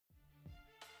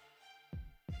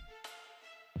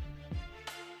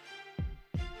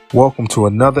Welcome to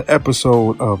another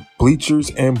episode of Bleachers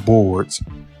and Boards,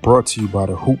 brought to you by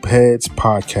the Hoop Heads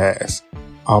podcast.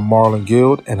 I'm Marlon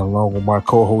Guild, and along with my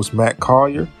co-host Matt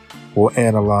Collier, we'll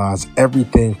analyze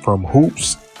everything from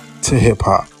hoops to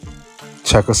hip-hop.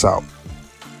 Check us out.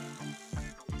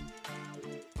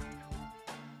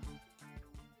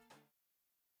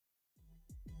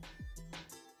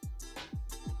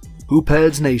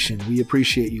 Hoopheads Nation, we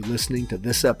appreciate you listening to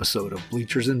this episode of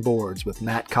Bleachers and Boards with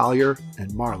Matt Collier and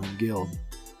Marlon Guild.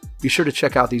 Be sure to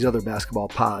check out these other basketball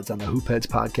pods on the Hoopheads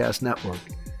Podcast Network,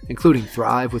 including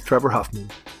Thrive with Trevor Huffman,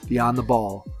 Beyond the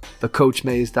Ball, the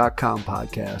CoachMaze.com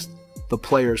podcast, The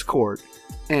Players Court,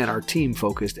 and our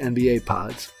team-focused NBA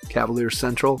pods, Cavaliers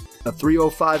Central, a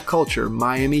 305 Culture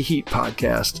Miami Heat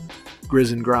podcast,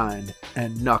 Grizz and Grind,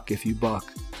 and Nuck If You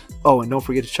Buck. Oh, and don't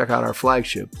forget to check out our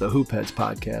flagship, the Hoopheads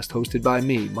podcast, hosted by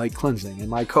me, Mike Klinzing, and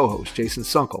my co-host, Jason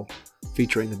Sunkel,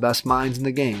 featuring the best minds in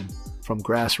the game, from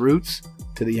grassroots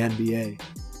to the NBA.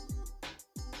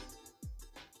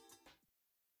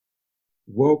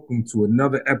 Welcome to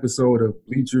another episode of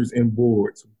Bleachers and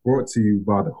Boards, brought to you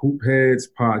by the Hoopheads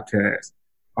podcast.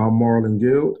 I'm Marlon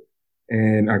Guild,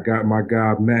 and I got my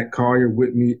guy, Matt Collier,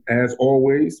 with me as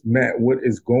always. Matt, what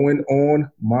is going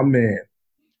on, my man?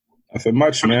 Nothing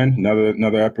much, man.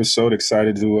 Another episode.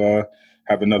 Excited to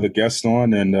have another guest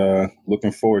on, and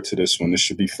looking forward to this one. This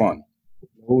should be fun.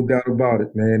 No doubt about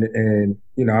it, man. And,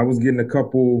 you know, I was getting a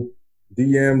couple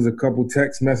DMs, a couple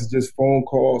text messages, phone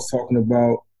calls talking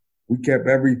about we kept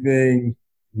everything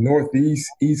Northeast,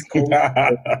 East Coast.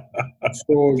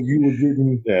 So you were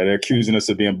getting... Yeah, they're accusing us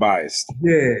of being biased.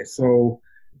 Yeah, so,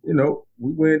 you know,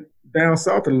 we went down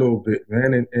south a little bit,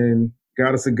 man, and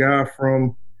got us a guy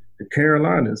from the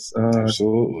Carolinas.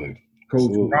 Absolutely. Coach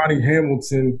Absolutely. Ronnie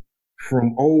Hamilton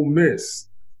from Ole Miss.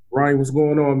 Ronnie, what's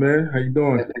going on, man? How you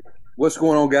doing? What's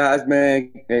going on, guys,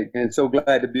 man? And so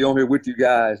glad to be on here with you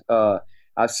guys.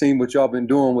 I've seen what y'all been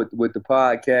doing with the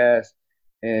podcast,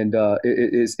 and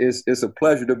it's a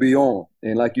pleasure to be on.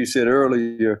 And like you said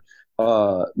earlier,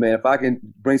 man, if I can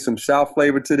bring some South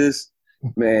flavor to this,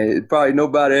 man, probably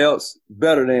nobody else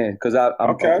better than, because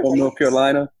I'm from North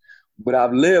Carolina. But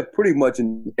I've lived pretty much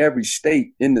in every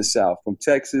state in the South, from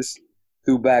Texas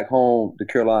through back home to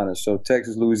Carolina. So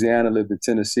Texas, Louisiana, lived in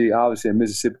Tennessee, obviously in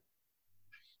Mississippi,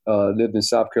 lived in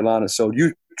South Carolina. So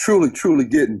you truly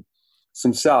getting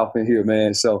some South in here,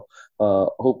 man. So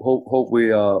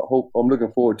hope I'm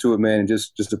looking forward to it, man. And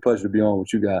just a pleasure to be on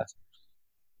with you guys.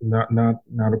 Not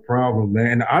a problem,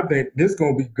 man. I think this is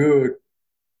gonna be good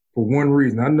for one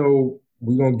reason. I know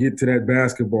we're gonna get to that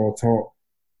basketball talk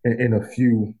in a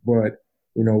few, but,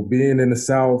 you know, being in the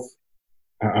South,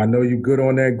 I know you're good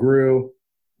on that grill.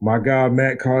 My guy,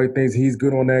 Matt Collier, thinks he's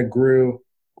good on that grill.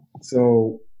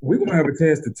 So we're going to have a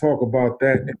chance to talk about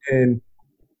that. And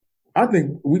I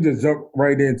think we just jump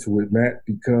right into it, Matt,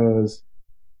 because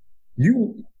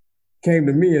you came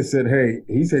to me and said, hey,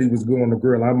 he said he was good on the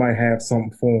grill. I might have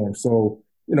something for him. So,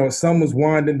 you know, summer's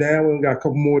winding down. We got a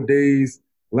couple more days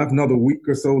left, another week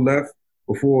or so left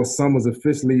before summer's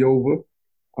officially over.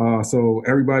 So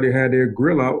everybody had their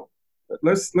grill out.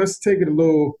 Let's take a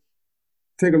little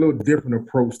different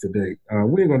approach today.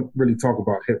 We ain't gonna really talk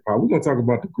about hip hop. We're gonna talk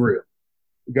about the grill.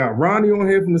 We got Ronnie on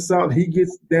here from the South. He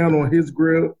gets down on his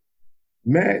grill.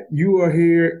 Matt, you are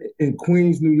here in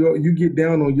Queens, New York. You get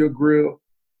down on your grill.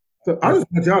 So I just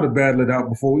want y'all to battle it out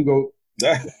before we go.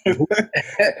 hey,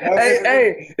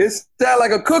 it sounds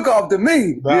like a cook-off to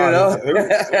me.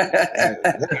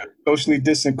 Socially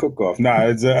distant cook-off.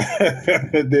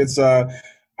 It's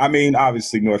I mean,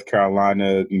 obviously North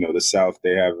Carolina, you know, the South,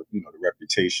 they have, you know, the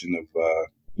reputation of,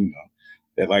 you know,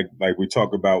 that like we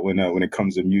talk about when it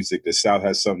comes to music, the South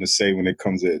has something to say when it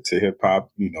comes to hip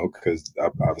hop, you know, because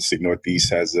obviously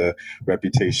Northeast has a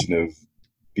reputation of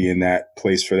being that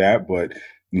place for that, but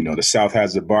you know, the South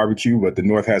has the barbecue, but the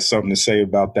North has something to say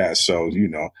about that. So, you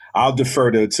know, I'll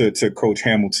defer to Coach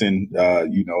Hamilton,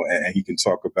 you know, and he can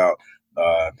talk about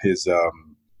his,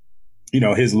 you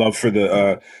know, his love for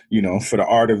the, you know, for the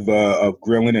art of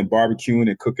grilling and barbecuing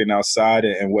and cooking outside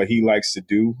and what he likes to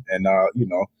do. And, you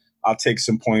know, I'll take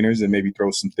some pointers and maybe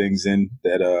throw some things in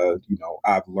that, you know,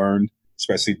 I've learned,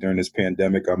 especially during this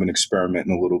pandemic. I've been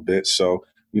experimenting a little bit. So,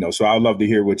 you know, so I'd love to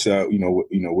hear what, you know,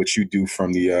 what you do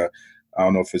from the, I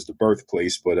don't know if it's the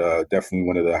birthplace, but definitely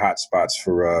one of the hot spots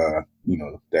for you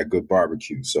know, that good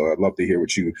barbecue. So I'd love to hear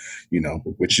what you know,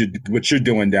 what you're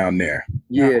doing down there.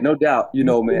 Yeah, no doubt. You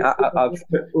know, man, I've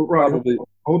probably.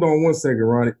 Hold on one second,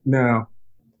 Ronnie. Now,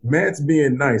 Matt's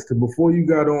being nice, because before you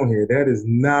got on here, that is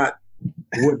not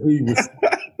what he was.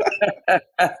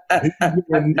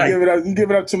 You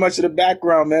giving up too much of the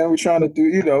background, man. We're trying to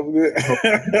do,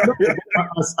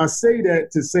 I say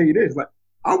that to say this. Like,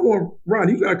 I want Ron,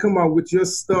 you gotta come out with your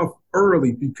stuff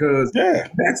early because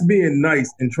that's being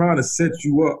nice and trying to set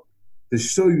you up to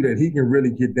show you that he can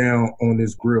really get down on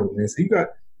this grill, man. So you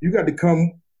got to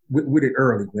come with it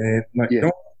early, man. Like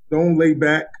don't lay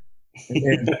back.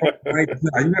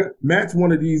 Matt's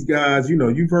one of these guys.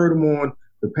 You've heard him on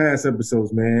the past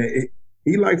episodes, man.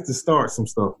 He likes to start some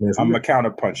stuff, man. So I'm a counter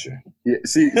puncher. Yeah,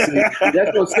 see, that's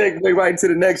gonna segue right into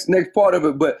the next part of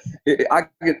it. But I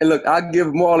give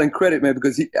Marlon credit, man,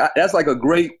 because that's like a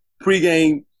great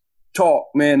pregame talk,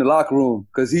 man, in the locker room.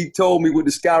 Because he told me what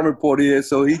the scouting report is,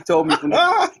 so he told me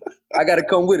I got to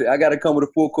come with it. I got to come with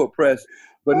a full court press.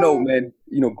 But no, man,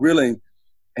 grilling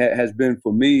has been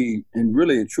for me, and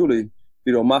really and truly,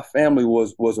 my family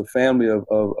was a family of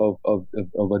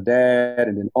a dad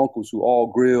and then uncles who all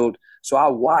grilled. So I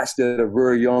watched at a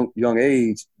very young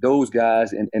age those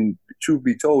guys, and truth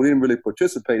be told, didn't really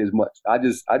participate as much. I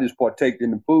just partaked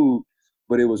in the food,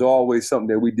 but it was always something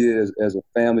that we did as a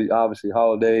family. Obviously,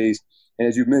 holidays, and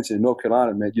as you mentioned, North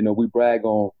Carolina, man, we brag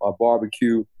on our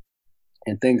barbecue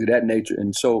and things of that nature.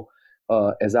 And so,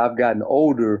 as I've gotten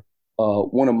older,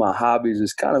 one of my hobbies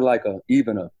is kind of like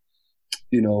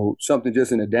something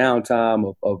just in the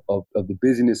downtime of the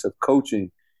busyness of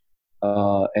coaching.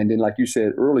 And then, like you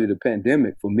said earlier, the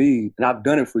pandemic for me, and I've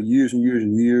done it for years and years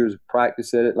and years,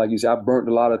 practice at it. Like you said, I burnt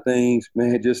a lot of things,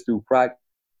 man, just through practice,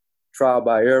 trial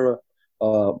by error.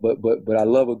 But I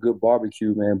love a good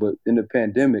barbecue, man. But in the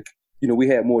pandemic, we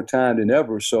had more time than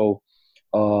ever. So,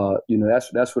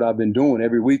 that's what I've been doing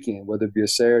every weekend, whether it be a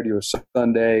Saturday or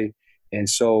Sunday. And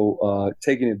so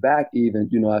taking it back even,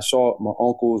 I saw my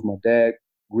uncles, my dad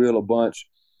grill a bunch.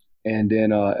 And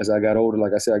then as I got older,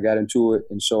 like I said, I got into it.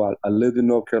 And so I lived in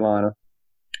North Carolina.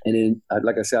 And then,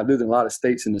 like I said, I've lived in a lot of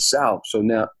states in the South. So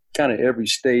now kind of every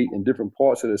state and different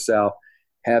parts of the South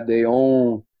have their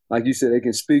own, like you said, they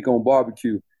can speak on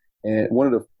barbecue. And one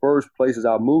of the first places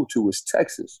I moved to was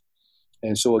Texas.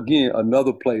 And so, again,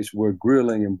 another place where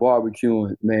grilling and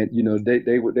barbecuing, man,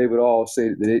 they would all say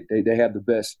that they have the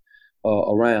best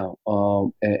around.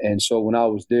 And so when I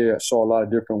was there, I saw a lot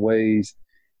of different ways.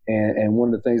 And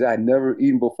one of the things I had never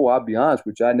eaten before, I'll be honest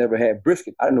with you, I never had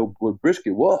brisket. I didn't know what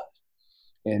brisket was.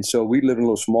 And so we live in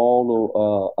a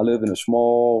small, I live in a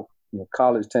small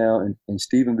college town in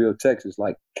Stephenville, Texas,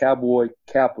 like cowboy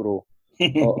capital of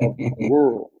the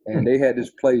world. And they had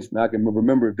this place, man, I can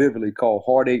remember it vividly, called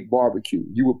Heartache Barbecue.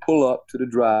 You would pull up to the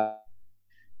drive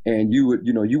and you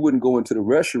wouldn't go into the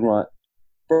restaurant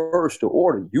first to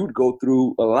order. You'd go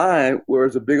through a line where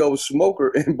it's a big old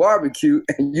smoker and barbecue,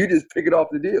 and you just pick it off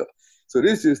the deal. So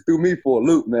this just threw me for a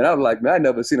loop, man. I was like, man, I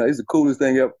never seen that. It's the coolest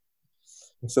thing ever.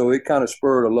 So it kind of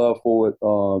spurred a love for it,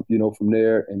 from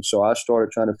there. And so I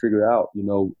started trying to figure out,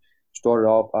 started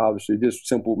off obviously just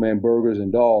simple, man, burgers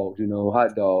and dogs,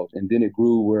 hot dogs. And then it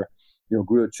grew where,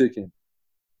 grilled chicken.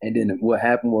 And then what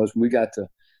happened was we got to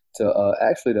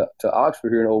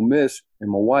Oxford here in Ole Miss, and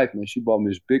my wife, man, she bought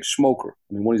me this big smoker.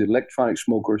 I mean, one of these electronic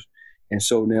smokers. And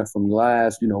so then from the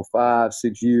last,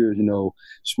 5-6 years,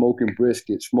 smoking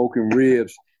brisket, smoking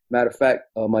ribs. Matter of fact,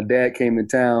 my dad came in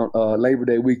town Labor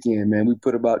Day weekend, man. We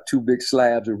put about 2 big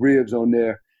slabs of ribs on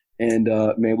there. And,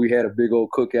 man, we had a big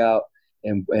old cookout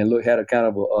and had a kind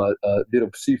of did a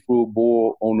seafood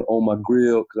boil on my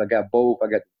grill because I got both. I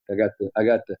got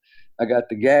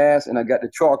the gas and I got the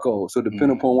charcoal. So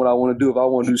depending upon what I want to do, if I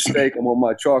want to do steak, I'm on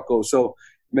my charcoal. So,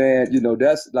 man,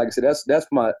 that's, like I said, that's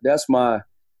my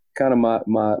kind of my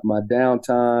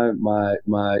downtime, my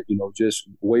just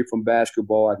away from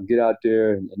basketball. I can get out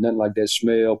there and nothing like that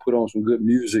smell, put on some good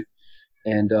music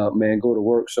and, man, go to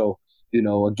work. So,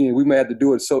 again, we may have to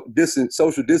do it social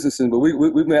distancing, but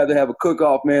we may have to have a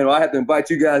cook-off, man. Or I have to invite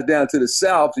you guys down to the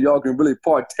South so y'all can really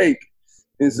partake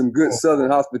in some good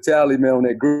Southern hospitality, man, on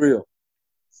that grill.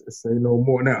 Say no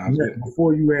more. Now,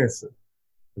 before you answer,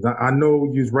 I know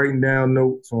you was writing down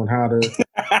notes on how to keep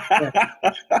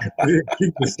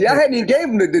the I hadn't even gave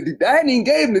him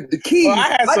the key. Well,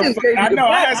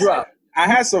 I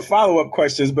had some follow-up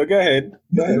questions, but go ahead.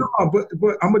 No,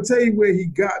 but I'm gonna tell you where he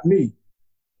got me.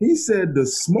 He said the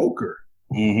smoker.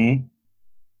 Mm-hmm.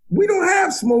 We don't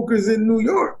have smokers in New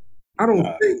York. I don't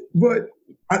think, but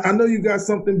I know you got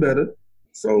something better.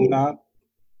 So no.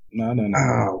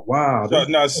 Wow.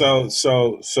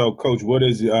 So Coach, what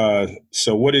is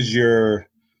your?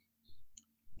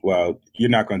 Well, you're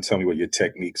not going to tell me what your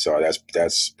techniques are.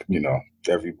 That's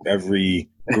every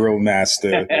grill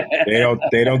master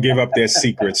they don't give up their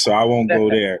secrets, so I won't go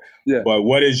there. Yeah. But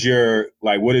what is your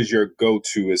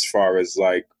go-to as far as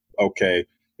like okay,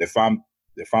 if I'm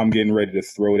getting ready to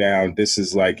throw down, this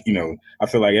is like, I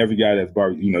feel like every guy that's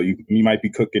you might be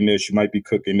cooking this, you might be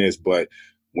cooking this, but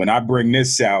when I bring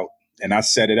this out and I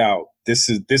set it out, this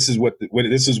is what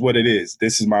it is.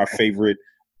 This is my favorite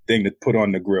thing to put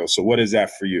on the grill. So what is that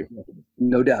for you?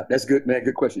 No doubt. That's good, man.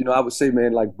 Good question. I would say,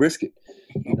 man, like brisket.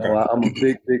 I'm a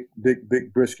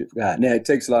big brisket guy. Now, it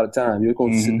takes a lot of time. You're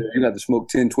going to sit there, you got to smoke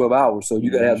 10, 12 hours. So you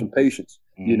got to have some patience,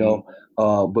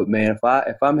 But, man,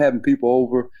 if I'm having people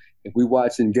over, if we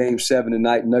watching Game 7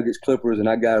 tonight, Nuggets Clippers, and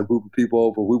I got a group of people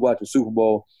over, we watching Super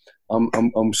Bowl,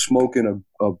 I'm smoking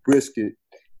a brisket.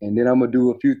 And then I'm gonna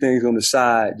do a few things on the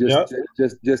side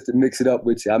just to mix it up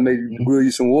with you. I may grill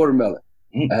you some watermelon.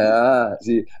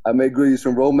 I may grill you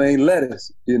some romaine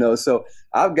lettuce. So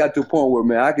I've got to a point where,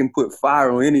 man, I can put fire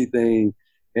on anything.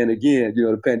 And again,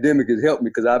 the pandemic has helped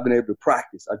me because I've been able to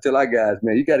practice. I tell our guys,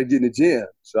 man, you got to get in the gym.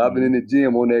 So I've been in the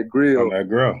gym on that grill,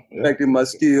 perfecting my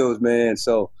skills, man.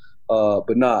 So,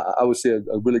 but I would say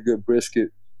a really good brisket.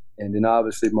 And then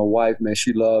obviously my wife, man,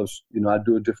 she loves, I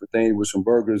do a different thing with some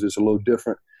burgers. It's a little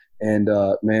different. And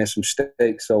man, some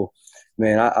steak. So,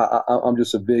 man, I'm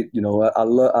just a big, I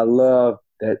love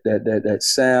that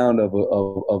sound of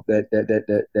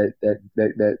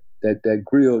that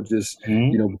grill just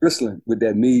bristling with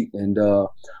that meat. And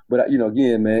but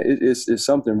again, man, it's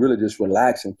something really just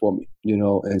relaxing for me,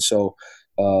 And so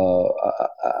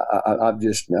I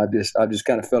just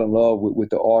kind of fell in love with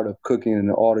the art of cooking and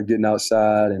the art of getting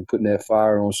outside and putting that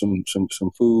fire on some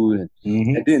food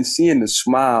and then seeing the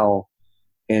smile.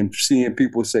 And seeing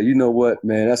people say, you know what,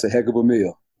 man, that's a heck of a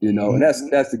meal, and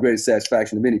that's the greatest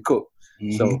satisfaction of any cook.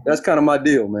 So that's kind of my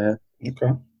deal, man. Okay.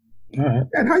 All right.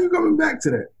 And how you coming back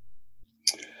to that?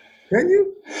 Can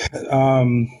you?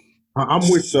 I'm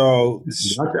with you.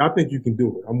 I think you can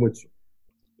do it. I'm with you.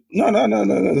 No.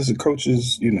 Listen, coach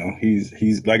is,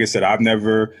 he's like I said,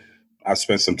 I've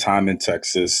spent some time in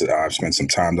Texas. I've spent some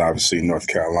time, obviously, in North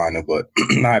Carolina, but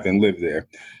I haven't lived there.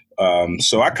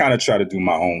 So I kind of try to do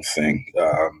my own thing.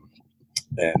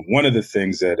 And one of the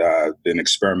things that I've been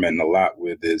experimenting a lot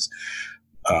with is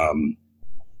I'm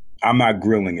not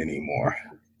grilling anymore.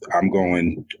 I'm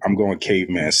going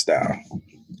caveman style,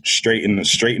 straight in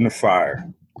the fire.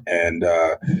 And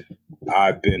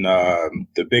I've been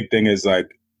the big thing is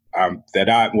like not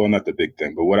the big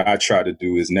thing, but what I try to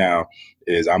do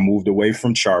is I moved away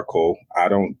from charcoal. I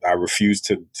refuse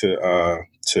to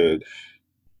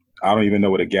I don't even know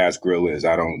what a gas grill is.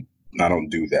 I don't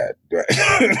do that.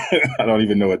 I don't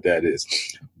even know what that is.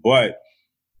 But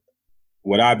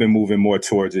what I've been moving more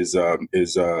towards is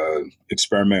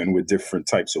experimenting with different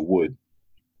types of wood.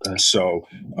 So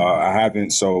I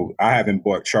haven't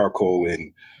bought charcoal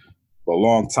in a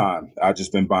long time. I've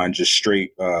just been buying just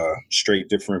straight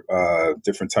different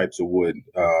types of wood,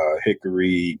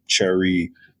 hickory,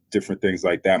 cherry, different things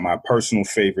like that. My personal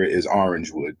favorite is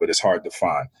orange wood, but it's hard to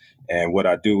find. And what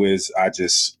I do is I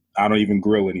don't even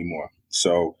grill anymore.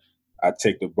 So I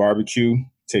take the barbecue,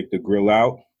 take the grill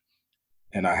out,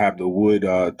 and I have the wood,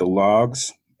 the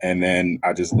logs, and then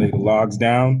I just lay the logs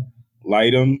down,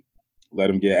 light them, let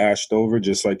them get ashed over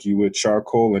just like you would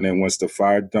charcoal. And then once the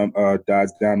fire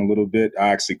dies down a little bit, I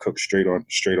actually cook straight on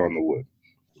the wood.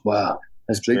 Wow.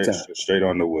 That's big time. Straight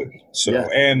on the wood. So,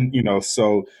 and,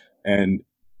 and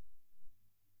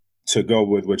to go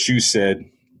with what you said,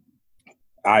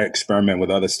 I experiment with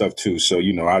other stuff too. So,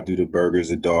 I do the burgers,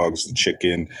 the dogs, the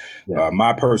chicken. Yeah.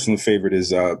 My personal favorite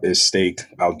is steak.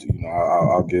 I'll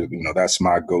get, that's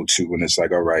my go-to when it's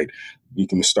like, all right, you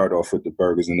can start off with the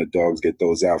burgers and the dogs, get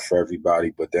those out for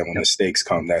everybody. But then when the steaks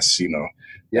come, that's,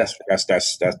 that's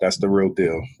the real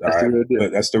deal.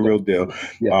 That's the real deal.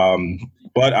 Yeah.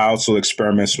 But I also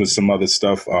experiment with some other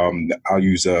stuff. I'll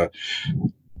use a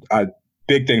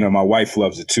big thing that my wife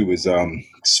loves it too is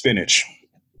spinach.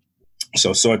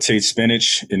 So saute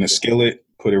spinach in a skillet,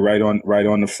 put it right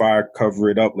on the fire, cover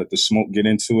it up, let the smoke get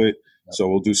into it. So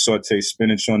we'll do saute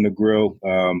spinach on the grill.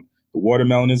 The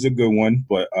watermelon is a good one,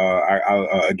 but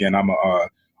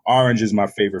orange is my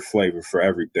favorite flavor for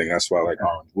everything. That's why I like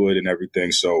orange wood and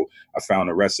everything. So I found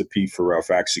a recipe for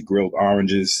actually grilled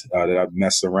oranges that I've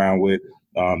messed around with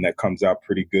that comes out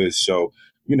pretty good. So,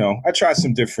 I try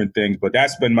some different things, but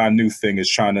that's been my new thing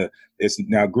is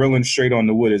now grilling straight on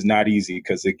the wood is not easy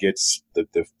because it gets the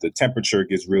temperature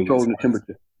gets really controlling the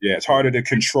temperature. Yeah, it's harder to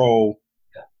control.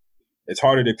 Yeah. It's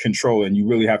harder to control, and you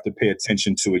really have to pay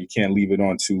attention to it. You can't leave it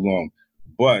on too long.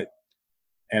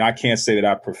 And I can't say that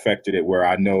I perfected it where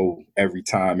I know every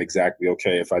time exactly,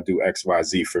 okay, if I do X, Y,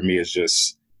 Z, for me,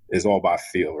 it's all by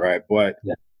feel, right? But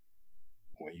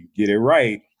when you get it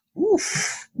right,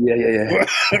 Oof. Yeah.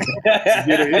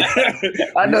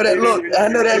 I know that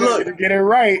look. You get it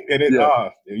right, and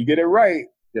you get it right.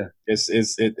 Yeah,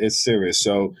 it's serious.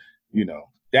 So,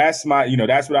 that's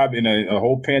that's what I've been a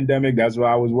whole pandemic. That's what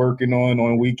I was working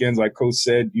on weekends. Like Coach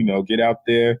said, get out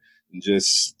there and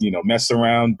just, mess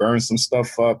around, burn some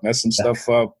stuff up, mess some stuff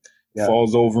up,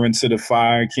 falls over into the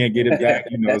fire, can't get it back,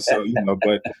 so,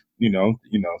 but,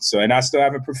 so, and I still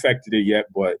haven't perfected it yet,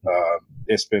 but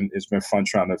it's been fun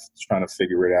trying to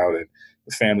figure it out, and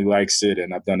the family likes it,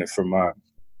 and I've done it for my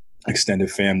extended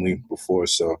family before.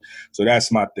 So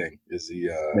that's my thing is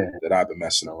that I've been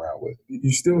messing around with.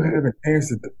 You still haven't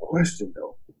answered the question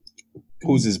though.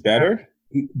 Whose is better?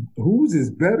 Whose is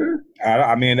better?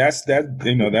 I mean,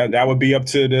 that would be up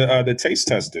to the taste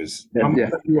testers. I'm gonna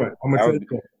tell you what.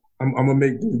 I'm gonna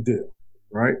make this deal,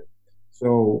 right?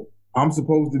 So I'm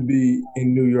supposed to be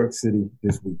in New York City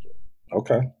this weekend.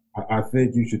 Okay. I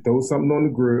think you should throw something on the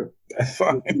grill. That's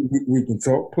fine. We can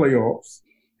talk playoffs,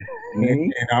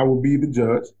 and I will be the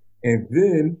judge. And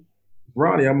then,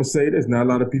 Ronnie, I'm gonna say this. Not a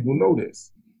lot of people know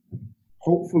this.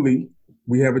 Hopefully,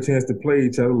 we have a chance to play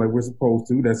each other like we're supposed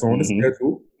to. That's on the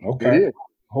schedule. Okay.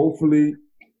 Hopefully,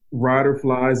 Ryder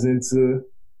flies into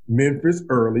Memphis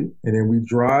early, and then we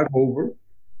drive over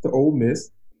to Ole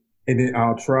Miss, and then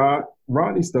I'll try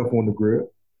Ronnie's stuff on the grill.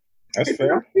 That's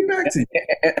fair. I'll get back to you.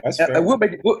 That's fair. And we'll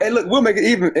make it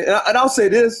even. And I'll say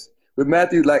this with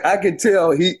Matthew, like I can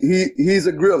tell he's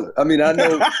a griller. I mean, I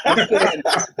know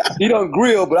he don't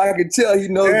grill, but I can tell he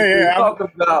knows what he's talking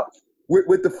about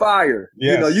with the fire.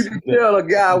 Yes. You can tell a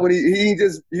guy when he ain't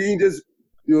just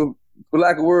for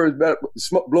lack of words,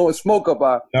 blowing smoke up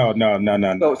our.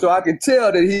 No. So I can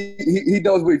tell that he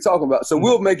knows what he's talking about. So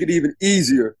we'll make it even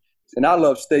easier. And I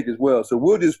love steak as well. So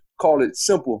we'll just call it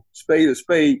simple, spade or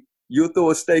spade. You'll throw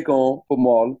a steak on for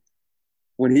Marlon.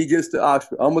 When he gets to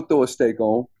Oxford, I'm gonna throw a steak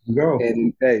on. Go.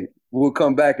 And hey, we'll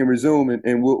come back and resume,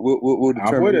 and we'll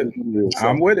determine.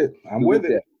 I'm with it. I'm with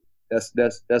it.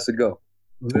 That's a go.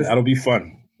 That'll be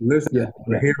fun. Listen,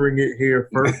 we're hearing it here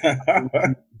first,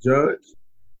 Judge.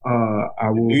 I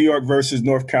will. New York versus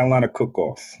North Carolina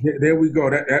cook-off. There we go.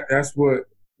 That's what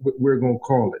we're gonna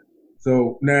call it.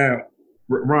 So now,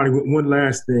 Ronnie, one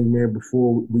last thing, man,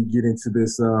 before we get into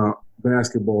this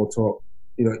basketball talk.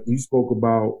 You spoke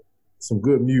about some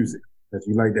good music that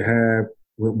you like to have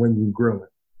when you're grilling.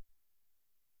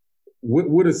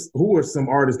 Who are some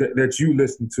artists that you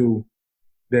listen to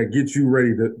that get you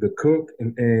ready to cook?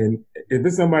 And if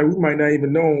it's somebody we might not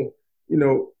even know,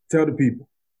 tell the people.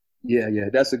 Yeah,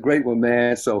 that's a great one,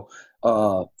 man. So,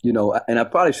 and I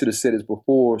probably should have said this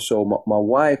before. So my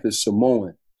wife is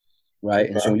Samoan, right?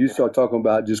 And so when you start talking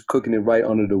about just cooking it right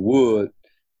under the wood,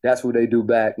 that's what they do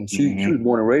back. And she was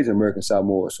born and raised in American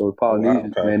Samoa. So the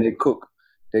Polynesians, man, they cook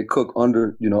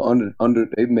under, under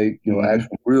they make,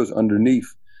 actual grills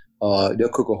underneath. They'll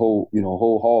cook a whole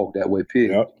hog that way, pig.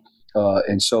 Yep.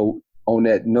 And so on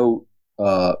that note,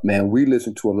 man, we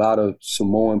listen to a lot of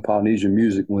Samoan Polynesian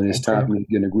music when it's time for me to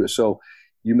get in a grill. So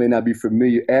you may not be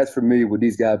familiar with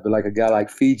these guys, but like a guy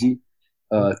like Fiji,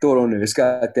 throw it on there. It's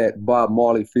got that Bob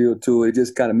Marley feel to it. It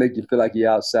just kind of make you feel like you're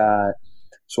outside.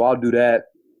 So I'll do that.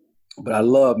 But I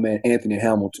love, man, Anthony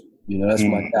Hamilton. That's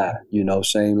my guy.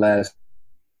 Same last.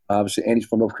 Obviously, Andy's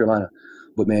from North Carolina.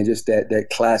 But, man, just that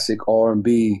classic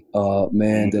R&B,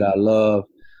 man, that I love.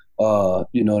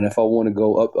 And if I want to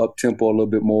go up tempo a little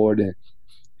bit more, then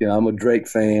I'm a Drake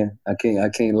fan. I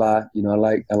can't lie.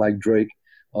 I like Drake.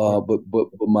 But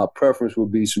my preference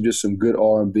would be some good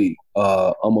R&B.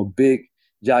 I'm a big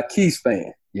Jacquees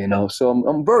fan. So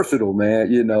I'm versatile,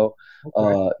 man. Young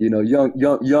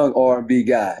R&B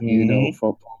guy.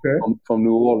 From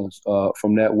New Orleans,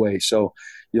 from that way. So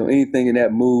anything in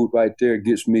that mood right there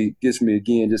gets me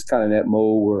again, just kind of that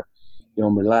mode where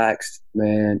I'm relaxed,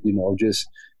 man. Just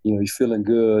you're feeling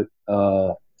good.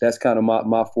 That's kind of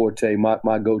my forte,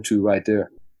 my go-to right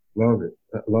there. Love it.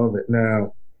 I love it.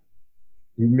 Now,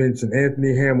 you mentioned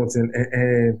Anthony Hamilton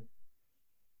and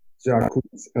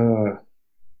Jacquees.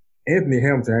 Anthony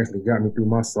Hamilton actually got me through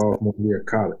my sophomore year of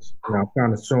college. I'm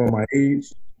kind of showing my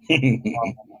age.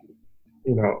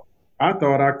 I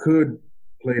thought I could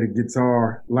play the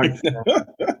guitar like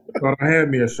Charlene. Thought I had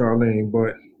me a Charlene,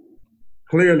 but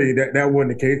clearly that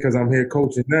wasn't the case because I'm here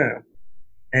coaching now.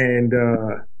 And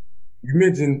you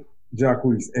mentioned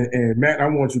Jacquees. And Matt, I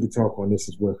want you to talk on this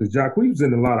as well because Jacquees was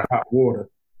in a lot of hot water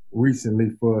recently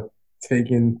for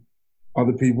taking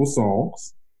other people's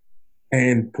songs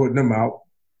and putting them out.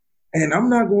 And I'm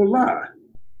not going to lie,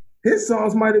 his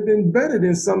songs might have been better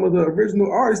than some of the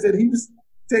original artists that he was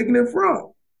taking it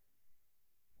from.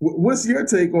 What's your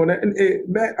take on that? And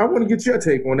Matt, I want to get your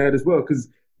take on that as well, because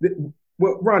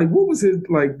Well, Ronnie, what was his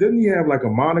like? Didn't he have like a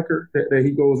moniker that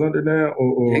he goes under now?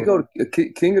 Or He go to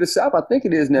King of the South, I think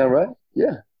it is now, right?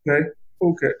 Yeah. Okay.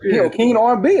 Yeah. You know, King of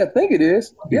R&B, I think it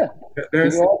is. Yeah.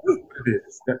 That's what it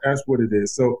is. That's what it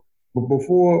is. So, but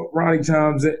before Ronnie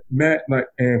chimes in, Matt, like,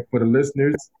 and for the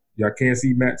listeners, y'all can't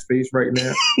see Matt's face right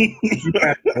now. He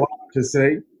has a lot to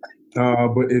say,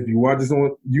 but if you watch this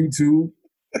on YouTube,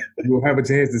 you'll have a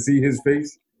chance to see his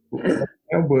face.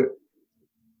 But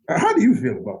how do you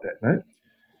feel about that, man?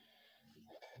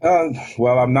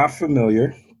 Well, I'm not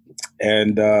familiar,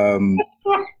 and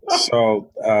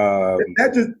so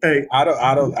that just I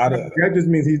don't. That just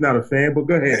means he's not a fan. But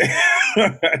go ahead.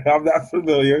 I'm not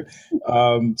familiar,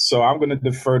 so I'm going to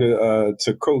defer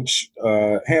to Coach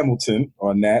Hamilton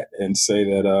on that and say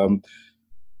that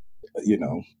you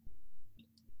know.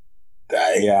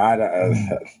 Yeah, I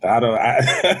don't.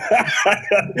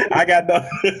 I got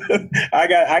nothing. I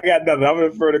got nothing. I'm gonna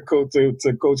refer to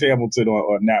Coach Hamilton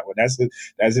on that one.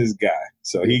 That's his guy.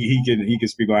 So he can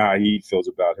speak on how he feels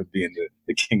about him being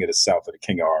the king of the South or the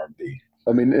king of R&B.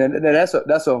 I mean, and that's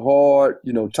a hard,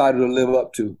 title to live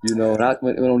up to, And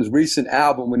when on his recent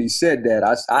album, when he said that,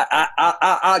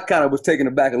 I kind of was taken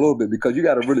aback a little bit because you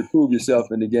got to really prove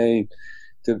yourself in the game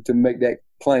to make that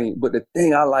claim. But the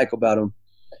thing I like about him,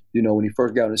 when he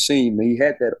first got on the scene, he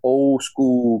had that old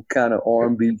school kind of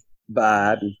R&B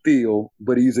vibe and feel,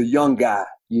 but he's a young guy,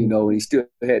 and he still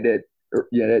had that,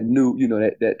 that new,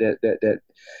 that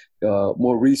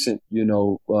more recent,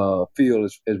 feel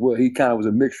as well. He kind of was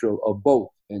a mixture of both.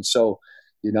 And so,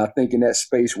 I think in that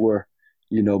space where,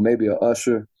 maybe a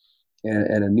Usher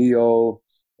and a Neo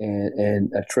and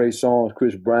a Trey Songz,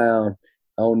 Chris Brown,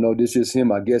 I don't know. This is him.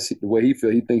 I guess the way he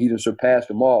feels, he think he done surpassed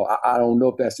them all. I don't know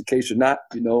if that's the case or not.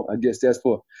 I guess that's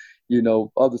for,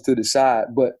 others to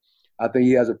decide. But I think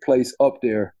he has a place up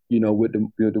there, with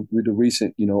the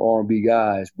recent, R&B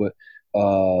guys. But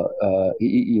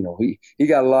he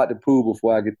got a lot to prove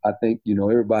before I think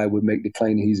everybody would make the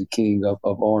claim that he's a king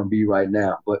of R&B right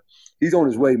now. But he's on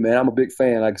his way, man. I'm a big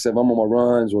fan. Like I said, if I'm on my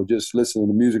runs or just listening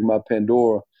to music in my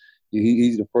Pandora,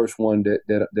 he's the first one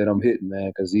that I'm hitting, man,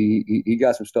 because he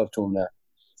got some stuff to him now.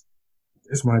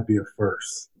 This might be a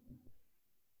first.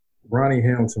 Ronnie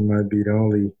Hamilton might be the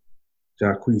only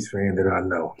Jacquees fan that I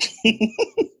know.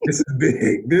 This is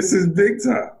big. This is big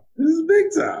time. This is big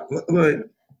time. Like,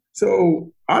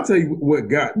 so I'll tell you what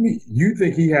got me. You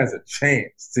think he has a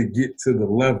chance to get to the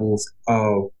levels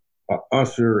of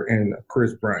Usher and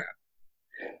Chris Brown?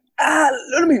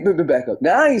 Let me back up.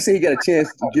 Now, I ain't saying he got a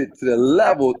chance to get to the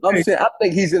level. I'm saying I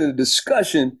think he's in a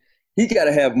discussion. He got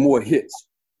to have more hits.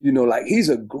 Like he's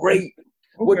a great,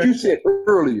 what you said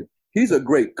earlier, he's a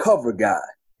great cover guy.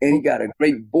 And he got a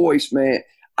great voice, man.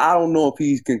 I don't know if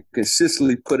he can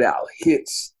consistently put out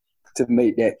hits to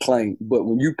make that claim. But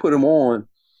when you put him on,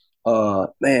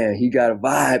 man, he got a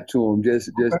vibe to him.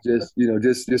 Just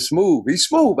smooth. He's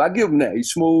smooth. I give him that. He's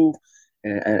smooth.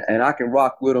 And I can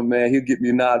rock with him, man. He'll get me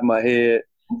a nod in my head,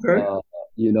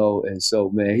 and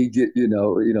so, man, he get,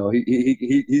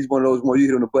 he's one of those more you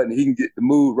hit on the button, he can get the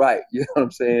mood right. You know what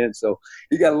I'm saying? So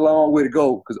he got a long way to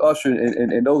go because Usher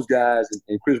and those guys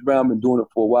and Chris Brown been doing it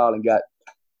for a while and got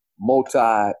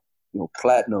multi,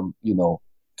 platinum,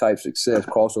 type success,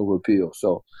 crossover appeal.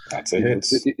 So that's a hit.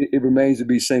 It remains to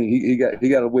be seen. He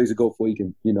got a ways to go before he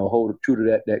can, hold true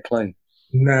to that claim.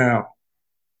 Now,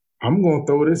 I'm going to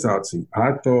throw this out to you.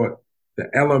 I thought the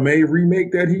LMA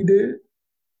remake that he did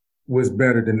was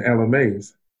better than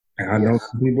LMA's. And I know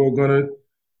some people are going to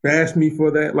bash me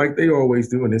for that like they always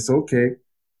do, and it's okay.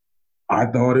 I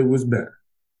thought it was better.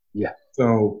 Yeah.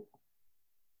 So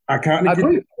I kind of get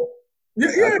it.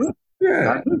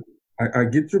 Yeah. I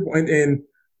get your point. And,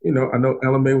 I know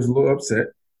LMA was a little upset.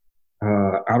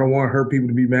 I don't want her people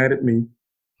to be mad at me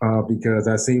because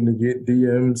I seem to get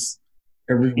DMs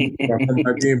every week about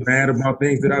somebody being mad about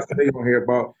things that I say on here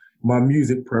about my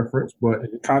music preference, but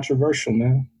controversial,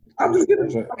 man. I'm just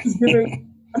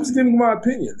giving my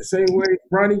opinion the same way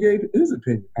Ronnie gave his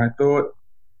opinion. I thought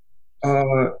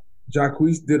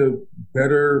Jacquees did a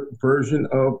better version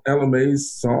of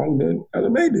LMA's song than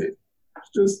LMA did. It's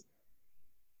just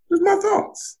my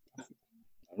thoughts.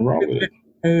 I'm wrong with it.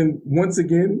 And once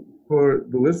again, for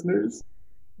the listeners,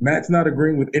 Matt's not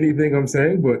agreeing with anything I'm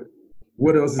saying, but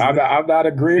what else is I'm not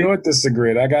agreeing or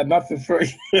disagreeing. I got nothing for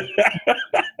you.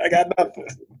 I got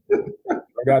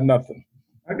nothing.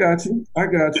 I got you.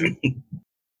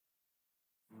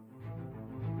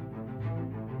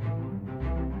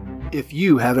 If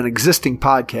you have an existing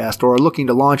podcast or are looking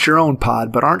to launch your own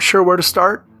pod but aren't sure where to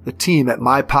start, the team at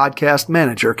My Podcast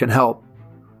Manager can help.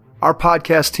 Our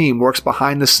podcast team works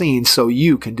behind the scenes so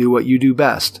you can do what you do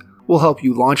best. We'll help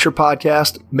you launch your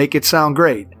podcast, make it sound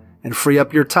great, and free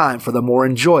up your time for the more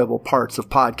enjoyable parts of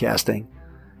podcasting.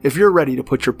 If you're ready to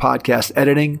put your podcast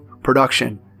editing,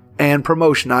 production, and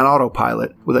promotion on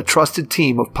autopilot with a trusted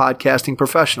team of podcasting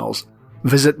professionals,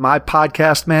 visit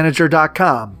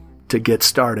mypodcastmanager.com to get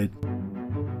started.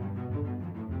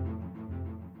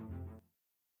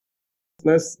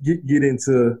 Let's get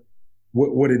into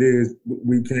what it is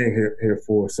we came here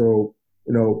for. So,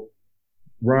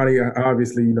 Ronnie,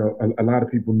 obviously, a lot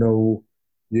of people know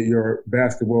your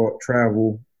basketball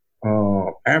travel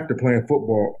after playing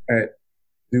football at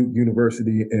Duke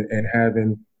University and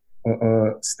having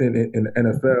a stint in the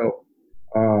NFL.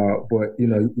 But,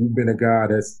 you've been a guy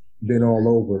that's been all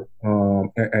over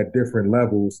at different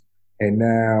levels. And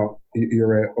now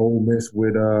you're at Ole Miss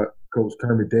with Coach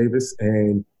Kermit Davis.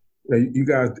 And you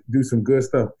guys do some good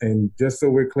stuff. And just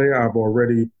so we're clear, I'm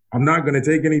not going to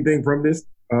take anything from this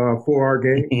for our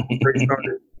game. I'm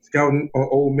started scouting on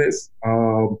Ole Miss.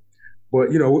 But,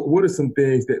 what are some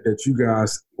things that you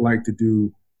guys like to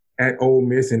do at Ole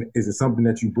Miss? And is it something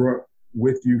that you brought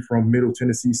with you from Middle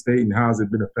Tennessee State? And how has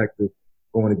it been effective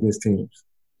going against teams?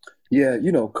 Yeah,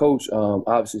 Coach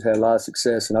obviously has had a lot of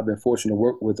success, and I've been fortunate to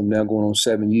work with him now going on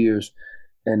 7 years.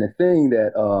 And the thing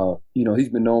that, he's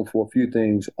been known for a few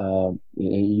things, and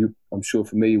you, I'm sure,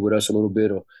 familiar with us a little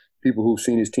bit, or people who've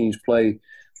seen his teams play,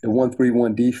 the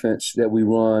 1-3-1 defense that we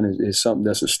run is something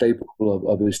that's a staple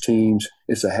of his teams.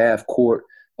 It's a half-court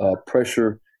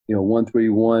pressure,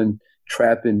 1-3-1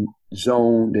 trapping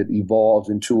zone that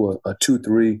evolves into a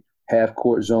 2-3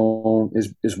 half-court zone.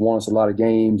 It's won us a lot of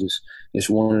games. It's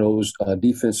one of those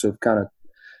defensive kind of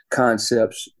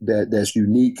concepts that's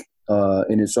unique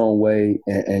in its own way,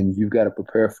 and you've got to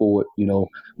prepare for it,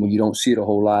 when you don't see it a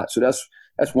whole lot. So that's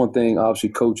one thing, obviously,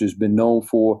 Coach has been known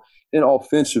for. And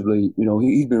offensively,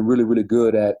 he's been really, really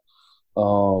good at,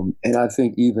 and I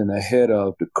think even ahead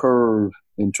of the curve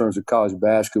in terms of college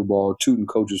basketball, tooting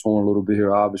Coach's horn a little bit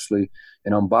here, obviously,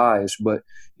 and I'm biased, but,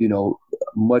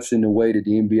 much in the way that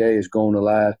the NBA has gone the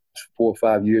last 4 or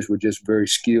 5 years with just very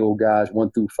skilled guys,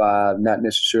 1 through 5, not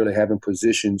necessarily having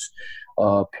positions,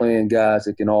 playing guys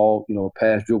that can all,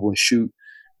 pass, dribble, and shoot.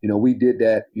 We did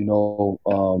that, while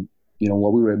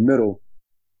we were at middle,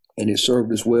 and it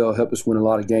served us well, helped us win a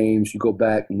lot of games. You go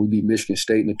back and we beat Michigan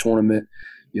State in the tournament.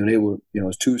 They were,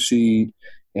 as 2 seed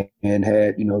and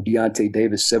had, Deontay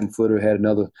Davis, 7-footer, had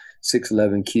another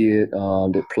 6'11" kid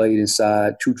that played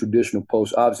inside 2 traditional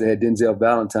posts. Obviously had Denzel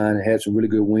Valentine and had some really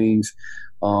good wings.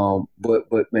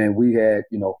 But man, we had,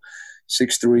 6'3",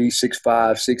 6'5",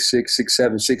 6'6",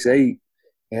 6'7", 6'8".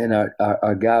 And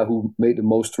our guy who made the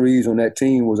most threes on that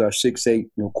team was our 6'8",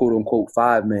 quote unquote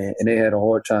 5-man, and they had a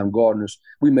hard time guarding us.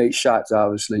 We made shots,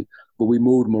 obviously, but we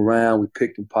moved them around. We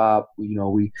picked and popped. We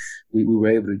were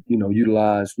able to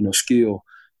utilize skill,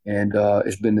 and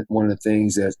it's been one of the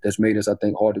things that's made us, I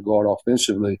think, hard to guard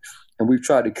offensively. And we've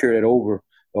tried to carry that over to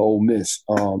Ole Miss.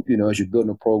 As you're building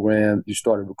a program, you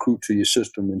start to recruit to your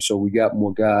system, and so we got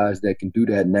more guys that can do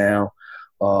that now.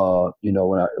 And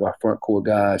our front court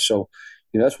guys. So.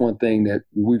 That's one thing that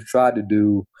we've tried to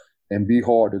do and be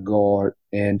hard to guard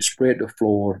and spread the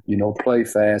floor, play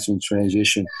fast in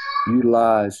transition,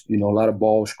 utilize, a lot of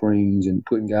ball screens and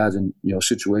putting guys in,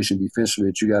 situations defensively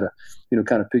that you got to,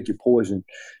 kind of pick your poison.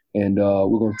 And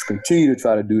we're going to continue to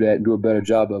try to do that and do a better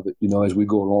job of it, as we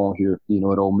go along here,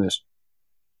 at Ole Miss.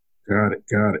 Got it.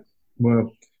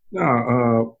 Well,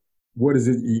 now, what is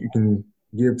it you can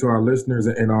give to our listeners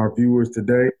and our viewers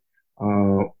today?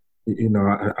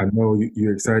 I know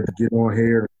you're excited to get on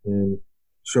here and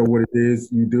show what it is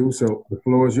you do. So the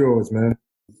floor is yours, man.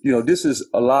 This is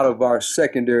a lot of a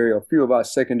few of our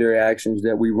secondary actions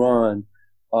that we run.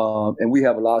 And we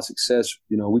have a lot of success.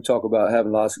 We talk about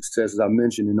having a lot of success, as I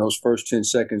mentioned, in those first 10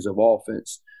 seconds of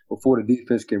offense before the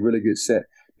defense can really get set.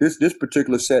 This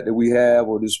particular set that we have,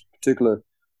 or this particular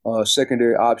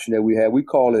secondary option that we have, we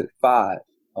call it 5.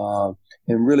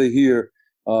 And really here,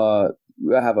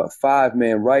 we'll have a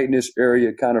 5-man right in this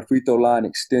area, kind of free throw line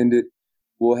extended.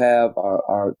 We'll have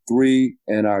our 3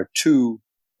 and our 2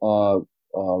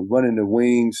 running the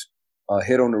wings,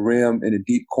 head on the rim in the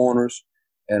deep corners.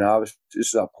 And obviously, this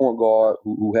is our point guard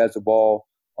who has the ball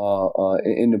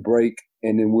in the break.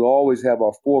 And then we'll always have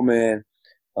our 4-man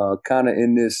kind of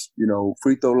in this,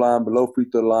 free throw line, below free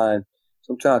throw line,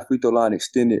 sometimes free throw line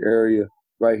extended area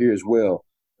right here as well.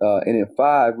 And in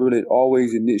 5, really, it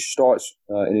always starts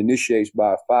and initiates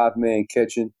by a 5-man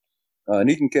catching. And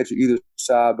he can catch it either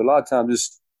side, but a lot of times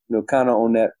just, kind of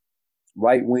on that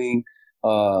right wing.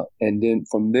 And then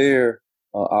from there,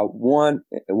 our 1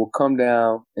 will come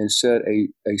down and set a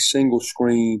single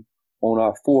screen on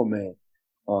our 4-man.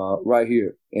 right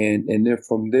here. And then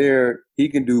from there, he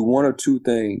can do one or two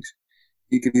things.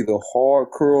 He can either hard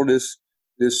curl this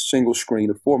single screen,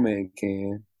 the 4-man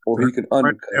can, or he can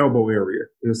undercut. Right elbow area.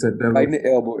 Right in the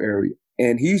elbow area.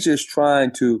 And he's just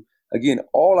trying to, again,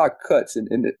 all our cuts, and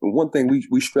one thing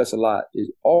we stress a lot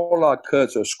is all our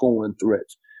cuts are scoring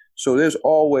threats. So there's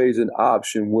always an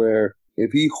option where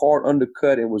if he hard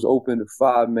undercut and was open, the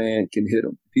 5-man can hit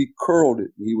him. If he curled it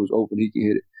and he was open, he can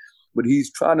hit it. But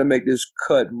he's trying to make this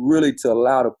cut really to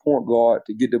allow the point guard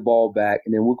to get the ball back,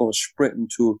 and then we're going to sprint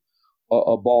into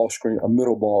a ball screen, a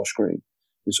middle ball screen.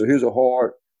 And so here's a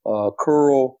hard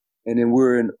curl, and then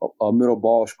we're in a middle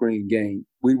ball screen game.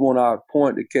 We want our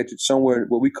point to catch it somewhere,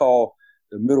 what we call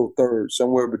the middle third,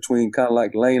 somewhere between kind of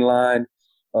like lane line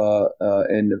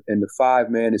and the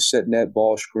 5-man is setting that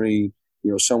ball screen,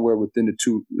 somewhere within the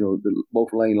two, both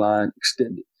lane line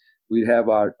extended. We'd have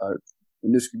our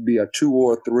and this could be a 2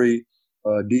 or a 3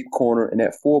 deep corner, and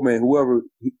that 4-man, whoever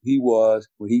he was,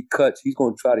 when he cuts, he's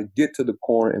going to try to get to the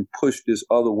corner and push this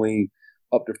other wing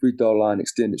up the free throw line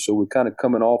extended. So we're kind of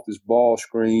coming off this ball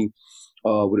screen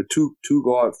with a two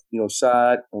guard,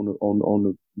 side on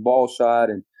the ball side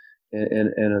and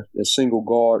a single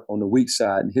guard on the weak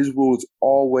side. And his rule is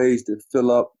always to fill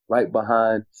up right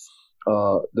behind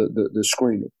the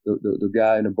screener, the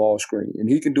guy in the ball screen. And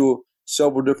he can do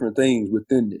several different things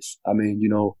within this. I mean,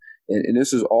 and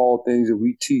this is all things that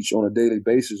we teach on a daily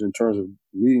basis in terms of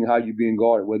reading how you're being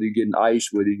guarded, whether you're getting ice,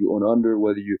 whether you're on under,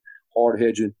 whether you're hard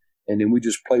hedging, and then we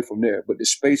just play from there. But the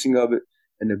spacing of it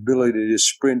and the ability to just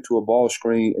sprint to a ball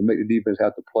screen and make the defense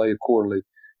have to play accordingly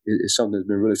is something that's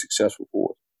been really successful for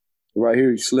us. Right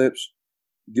here, he slips,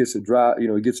 gets a drive, he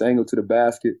gets an angle to the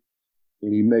basket,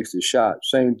 and he makes the shot.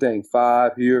 Same thing,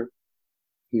 5 here.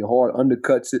 He hard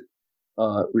undercuts it,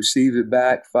 receives it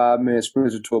back, 5-man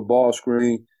sprints it to a ball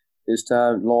screen. This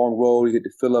time, long roll, he hit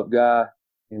the fill-up guy,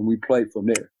 and we play from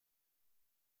there.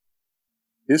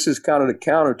 This is kind of the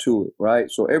counter to it, right?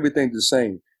 So everything's the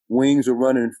same. Wings are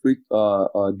running free,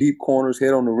 deep corners,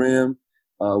 head on the rim.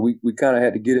 We kind of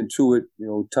had to get into it.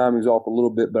 Timing's off a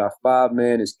little bit, but our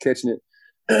 5-man is catching it.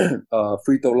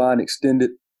 Free throw line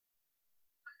extended.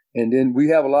 And then we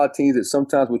have a lot of teams that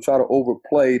sometimes will try to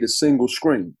overplay the single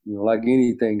screen. Like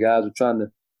anything, guys are trying to,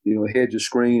 hedge the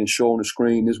screen and show on the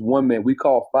screen. This 1-man, we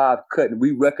call 5 cut, and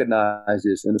we recognize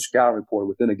this in the scouting report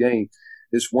within a game.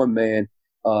 This 1-man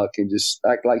can just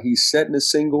act like he's setting a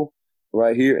single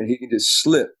right here, and he can just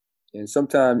slip. And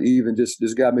sometimes even just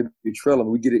this guy may be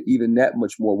trailing. We get it even that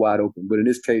much more wide open. But in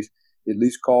this case, it at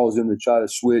least calls them to try to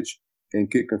switch and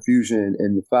get confusion.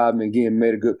 And the 5-man, again,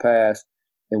 made a good pass,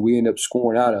 and we end up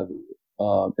scoring out of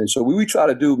it. And so we try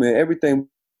to do, man, everything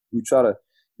we try to,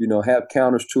 have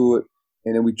counters to it.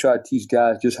 And then we try to teach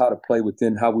guys just how to play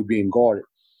within how we're being guarded.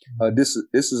 This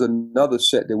is another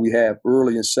set that we have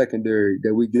early in secondary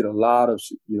that we did a lot of,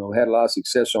 had a lot of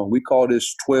success on. We call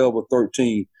this 12 or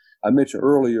 13. I mentioned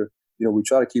earlier, we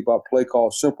try to keep our play call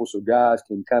simple so guys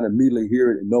can kind of immediately hear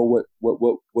it and know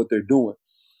what they're doing.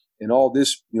 And all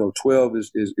this, 12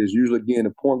 is usually, again,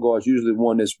 the point guard is usually the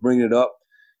one that's bringing it up.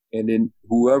 And then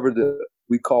whoever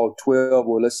we call 12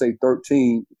 or let's say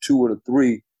 13, 2 or the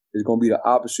 3 is going to be the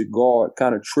opposite guard,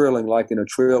 kind of trailing like in a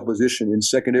trail position in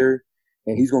secondary.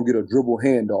 And he's going to get a dribble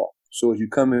handoff. So as you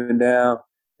come in down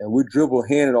and we dribble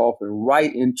hand it off and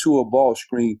right into a ball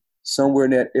screen somewhere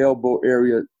in that elbow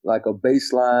area, like a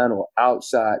baseline or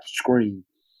outside screen,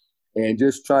 and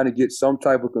just trying to get some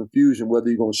type of confusion, whether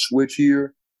you're going to switch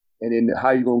here and then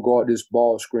how you're going to guard this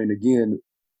ball screen. Again,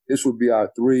 this would be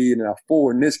our 3, and our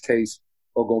 4 in this case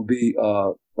are going to be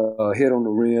head on the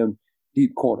rim,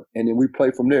 deep corner. And then we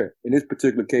play from there. In this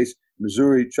particular case,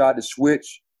 Missouri tried to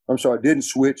switch. Didn't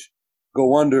switch.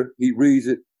 Go under. He reads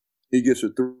it. He gets a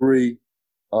 3,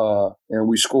 and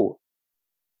we score.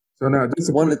 So now, this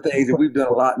is one of the things that we've done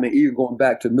a lot, man. Even going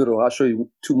back to middle, I'll show you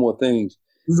 2 more things.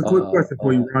 This is a quick question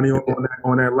for you, Ronnie,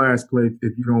 on that last play,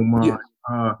 if you don't mind.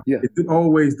 Is it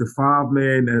always the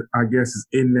 5-man that I guess is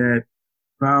in that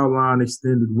foul line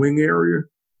extended wing area?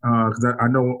 Because I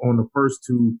know on the first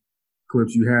 2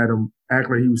 clips you had him act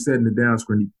like he was setting the down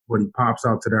screen, but he pops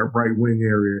out to that right wing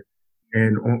area.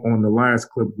 And on the last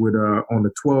clip with on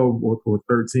the 12 or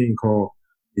 13 call,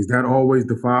 is that always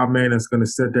the 5-man that's going to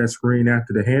set that screen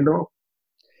after the handoff?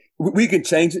 We can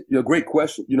change it. Great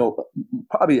question.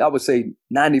 Probably I would say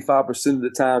 95% of the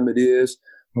time it is.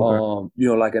 Okay.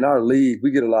 Like in our league,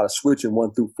 we get a lot of switching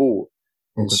 1 through 4.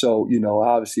 And so,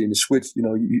 obviously in the switch,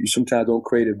 you sometimes don't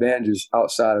create advantages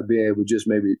outside of being able to just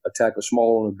maybe attack a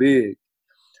small and a big.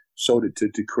 So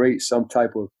to create some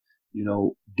type of,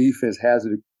 defense has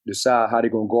to decide how they're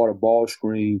going to guard a ball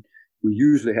screen. We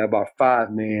usually have our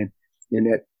 5-man in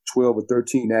that 12 or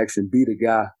 13 action be the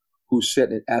guy who's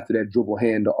setting it after that dribble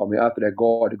handoff. I mean, after that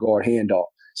guard-to-guard handoff.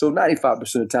 So 95% of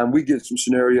the time, we get some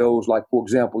scenarios like, for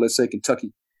example, let's say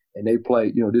Kentucky, and they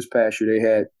play, this past year they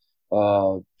had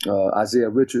Isaiah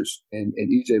Richards and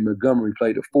E.J. Montgomery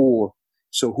played the 4.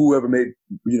 So whoever made,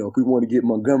 if we want to get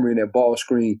Montgomery in that ball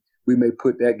screen, we may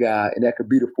put that guy, and that could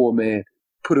be the 4-man,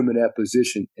 put him in that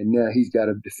position, and now he's got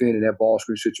to defend in that ball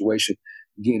screen situation.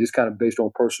 Again, it's kind of based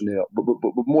on personnel, but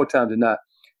more times than not,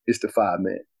 it's the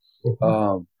 5-man.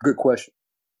 Mm-hmm. Good question.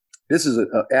 This is an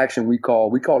action we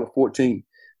call it 14.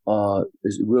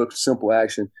 It's a real simple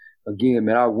action. Again,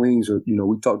 man, our wings are,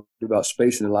 we talked about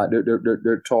spacing a lot.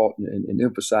 They're taught and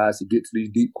emphasized to get to these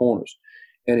deep corners.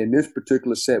 And in this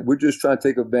particular set, we're just trying to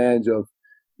take advantage of,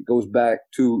 it goes back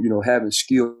to, having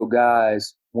skilled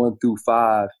guys 1 through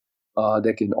 5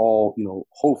 that can all,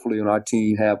 hopefully on our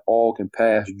team all can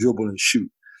pass, dribble, and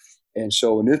shoot. And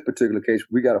so in this particular case,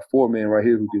 we got a 4-man right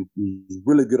here who's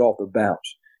really good off the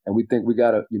bounce. And we think we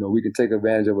got to, we can take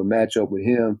advantage of a matchup with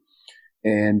him.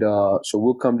 And so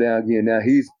we'll come down again. Now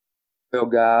he's a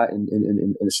guy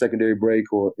in the secondary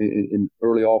break or in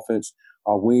early offense.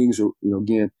 Our wings are,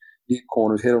 again, deep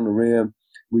corners, head on the rim.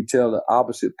 We tell the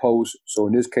opposite post. So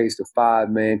in this case, the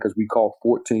 5-man, because we call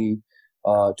 14,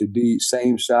 to be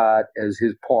same side as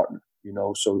his partner.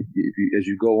 So as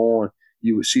you go on,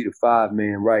 you would see the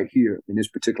 5-man right here in this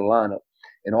particular lineup.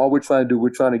 And all we're trying to do, we're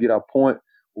trying to get our point,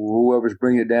 or whoever's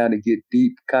bringing it down to get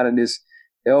deep, kind of this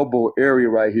elbow area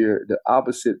right here, the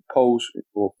opposite post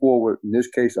or forward. In this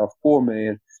case, our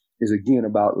 4-man is, again,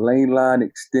 about lane line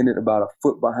extended about a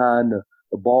foot behind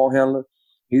the ball handler.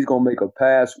 He's going to make a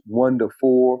pass 1 to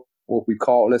 4, or if we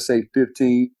call it, let's say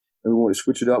 15, and we want to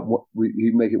switch it up,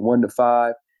 he make it 1 to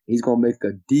 5. He's going to make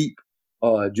a deep,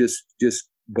 just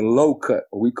below cut,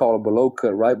 or we call it below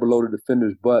cut, right below the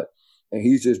defender's butt, and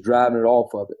he's just driving it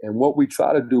off of it. And what we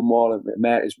try to do, Marlon and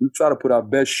Matt, is we try to put our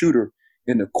best shooter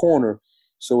in the corner.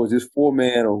 So as this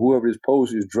 4-man or whoever his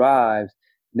post is drives,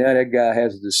 now that guy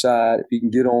has to decide if he can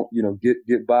get on,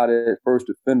 get by that first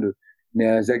defender.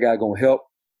 Now, is that guy going to help?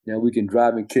 Now we can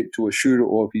drive and kick to a shooter,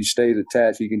 or if he stays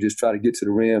attached, he can just try to get to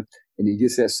the rim. And he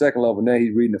gets that second level. Now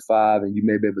he's reading the 5, and you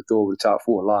may be able to throw over the top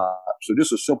 4 and live. So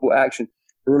this is a simple action.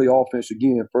 Early offense,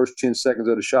 again, first 10 seconds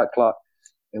of the shot clock,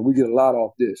 and we get a lot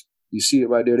off this. You see it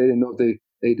right there. They didn't know if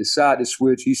they decided to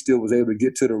switch. He still was able to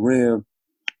get to the rim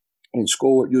and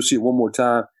score it. You'll see it one more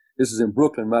time. This is in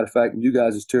Brooklyn, matter of fact, in you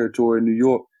guys' territory in New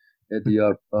York at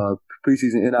the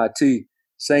preseason NIT.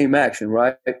 Same action,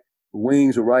 right? The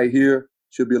wings are right here.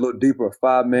 Should be a little deeper. A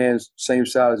 5-man, same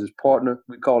side as his partner.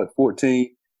 We call it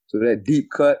 14. So that deep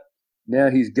cut. Now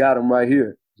he's got him right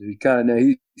here. So he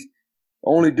he's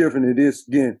only different in this,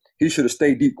 again, he should have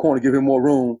stayed deep corner, give him more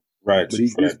room. Right. But he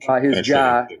gets by his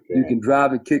guy. You can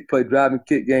drive and kick, play drive and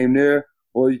kick game there.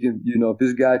 Or you can, if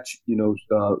this guy,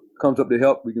 comes up to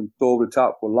help, we can throw over the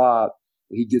top for lob.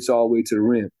 He gets all the way to the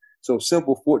rim. So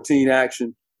simple 14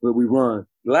 action where we run.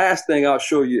 Last thing I'll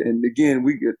show you, and again,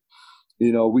 we get,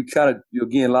 we kind of,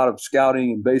 again, a lot of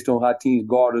scouting and based on how teams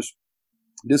guard us.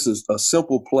 This is a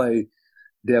simple play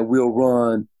that we'll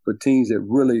run for teams that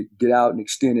really get out and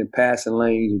extend in passing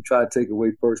lanes and try to take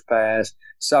away first pass.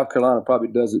 South Carolina probably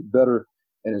does it better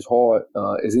and as hard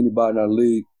as anybody in our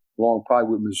league, along probably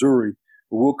with Missouri.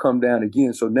 But we'll come down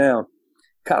again. So now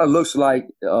kind of looks like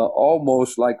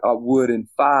almost like I would in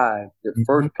 5, the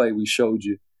first play we showed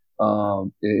you.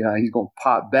 He's going to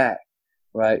pop back,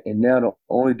 right? And now the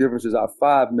only difference is our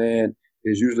 5-man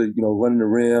is usually, running the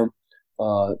rim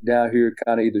down here,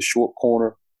 kind of either short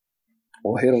corner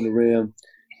or head on the rim.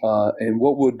 And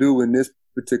what we'll do in this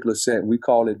particular set, we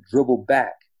call it motion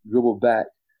back.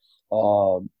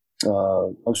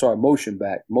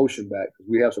 Motion back. Because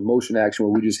we have some motion action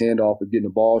where we just hand off and get in the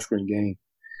ball screen game.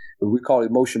 But we call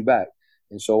it motion back.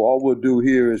 And so all we'll do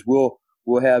here is we'll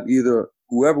have either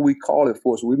whoever we call it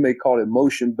for. So we may call it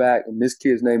motion back. And this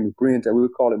kid's name is Brian. We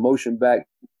would call it motion back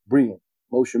Brian,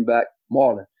 motion back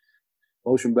Marlon,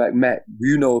 motion back Matt.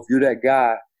 If you're that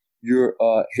guy, you're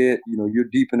head, you're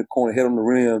deep in the corner, head on the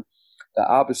rim. The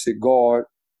opposite guard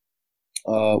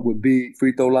would be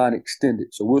free throw line extended.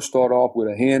 So we'll start off with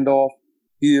a handoff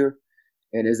here.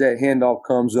 And as that handoff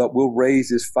comes up, we'll raise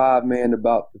this 5-man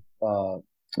about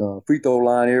the free throw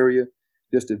line area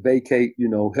just to vacate,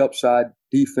 help side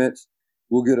defense.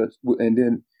 We'll get and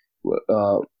then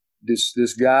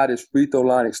this guy, this free throw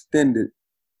line extended.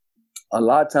 A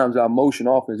lot of times our motion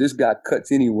offense, this guy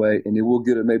cuts anyway, and then we'll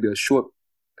get maybe a short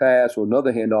pass or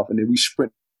another handoff, and then we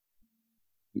sprint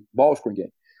ball screen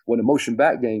game. When the motion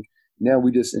back game, now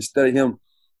we just, instead of him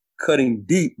cutting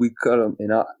deep, we cut him,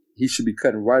 and he should be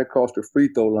cutting right across the free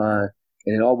throw line,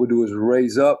 and then all we do is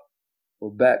raise up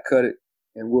or back cut it,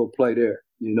 and we'll play there,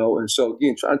 And so,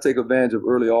 again, trying to take advantage of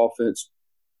early offense,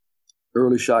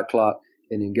 early shot clock,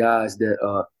 and then guys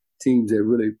that teams that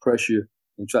really press you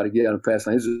and try to get out of the pass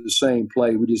line. This is the same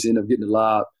play. We just end up getting the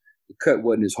lob. The cut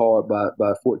wasn't as hard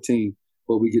by 14,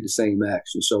 but we get the same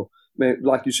action. So, man,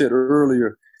 like you said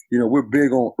earlier, we're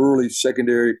big on early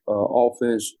secondary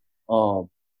offense,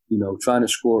 trying to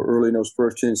score early in those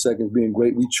first 10 seconds, being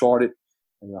great. We charted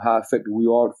how effective we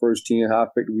are at the first 10, how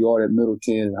effective we are at middle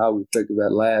 10, and how effective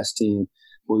that last 10.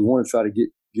 But we want to try to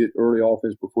get early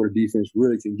offense before the defense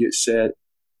really can get set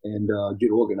and get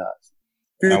organized.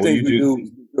 A few things we do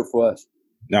is good for us.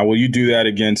 Now, will you do that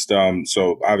against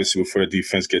so obviously before the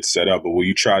defense gets set up, but will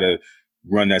you try to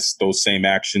run those same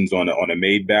actions on a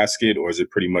made basket, or is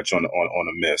it pretty much on a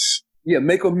miss? Yeah,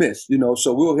 make a miss,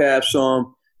 so we'll have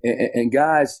some and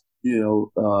guys,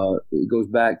 it goes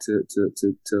back to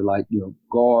like,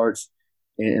 guards,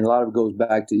 and a lot of it goes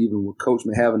back to even with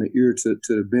coachman having an ear to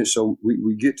the bench. So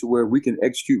we get to where we can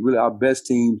execute really our best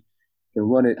teams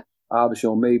and run it obviously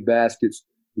on made baskets.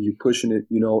 You're pushing it,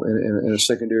 in a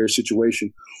secondary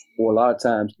situation, or a lot of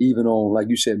times even on, like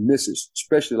you said, misses,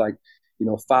 especially like,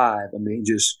 5. I mean,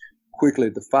 just quickly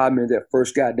at the 5 minute, that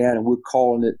first guy down, and we're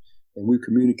calling it and we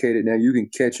communicate it. Now you can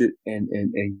catch it and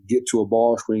get to a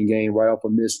ball screen game right off a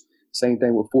miss. Same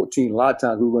thing with 14. A lot of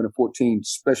times we're running 14,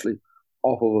 especially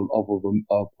off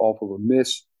of a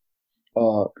miss,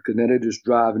 because now they're just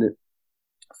driving it.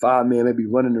 5 man maybe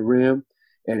running the rim.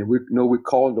 And we're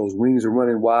calling those wings are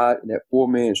running wide, and that 4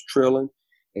 man's trailing.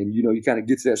 And, you kind of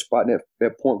get to that spot, and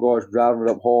that point guard's driving it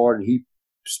up hard, and he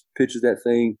pitches that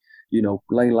thing,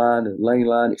 lane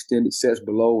line, extended sets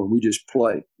below, and we just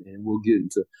play. And we'll get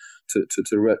into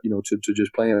to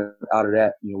just playing out of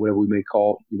that, whatever we may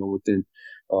call, within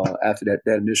after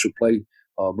that initial play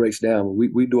breaks down.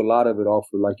 We do a lot of it off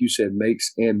of, like you said,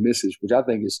 makes and misses, which I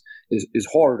think is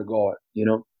harder to guard,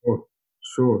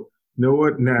 Sure. You know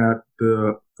what? Now,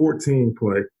 the 14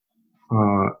 play,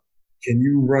 can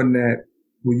you run that?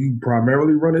 Will you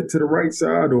primarily run it to the right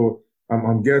side? Or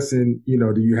I'm guessing,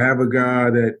 do you have a guy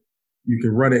that you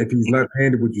can run it if he's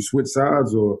left-handed? Would you switch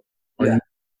sides or?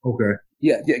 Okay.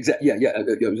 Yeah, exactly. Yeah.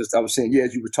 I was saying,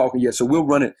 as you were talking, so we'll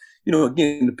run it,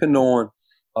 again, depending on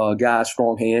guy's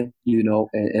strong hand,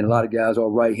 and a lot of guys are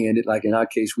right-handed. Like in our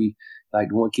case, like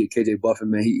the one kid, KJ Buffett,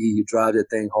 man, he drives that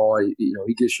thing hard.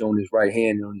 He gets you on his right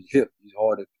hand and on his hip. He's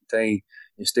hard to contain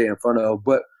and stay in front of.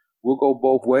 But we'll go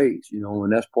both ways,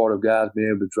 and that's part of guys being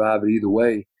able to drive it either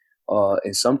way.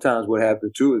 And sometimes what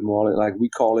happens too is more like we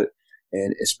call it,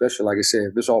 and especially like I said,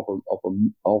 if it's off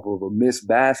of a missed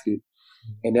basket,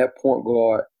 and that point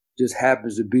guard just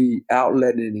happens to be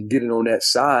outletting it and getting on that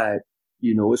side,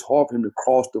 it's hard for him to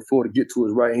cross the floor to get to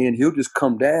his right hand. He'll just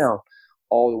come down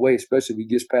all the way, especially if he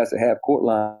gets past the half court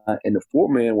line, and the 4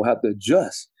 man will have to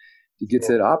adjust to get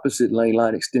to the opposite lane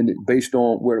line extended based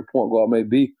on where the point guard may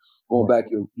be. Going back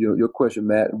to your question,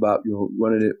 Matt, about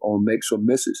running it on makes or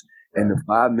misses, and the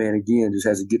 5 man again just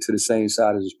has to get to the same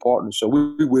side as his partner. So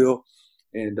we will,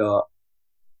 and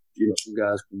some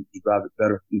guys can drive it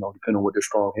better, depending on what their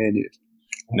strong hand is.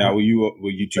 Now, do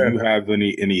you have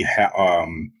any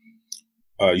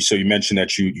so you mentioned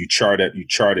that you chart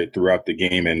it throughout the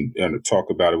game and talk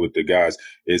about it with the guys.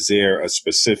 Is there a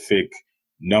specific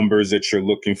numbers that you're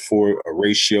looking for, a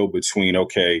ratio between,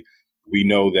 okay, we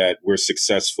know that we're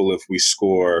successful if we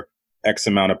score X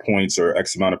amount of points or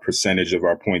X amount of percentage of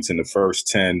our points in the first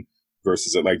 10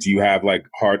 versus it? Like, do you have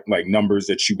hard numbers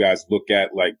that you guys look at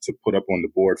to put up on the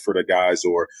board for the guys,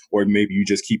 or maybe you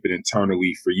just keep it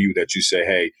internally for you that you say,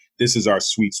 hey, this is our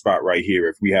sweet spot right here.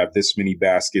 If we have this many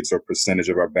baskets or percentage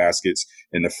of our baskets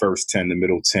in the first 10, the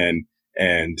middle 10,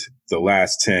 and the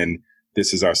last 10,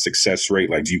 this is our success rate.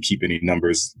 Do you keep any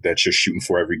numbers that you're shooting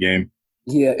for every game?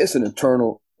 Yeah, it's an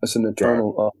internal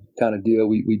kind of deal.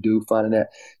 We do finding that,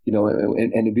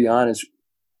 and to be honest,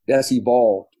 that's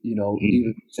evolved,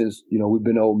 even since, we've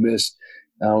been Ole Miss.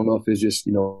 I don't know if it's just,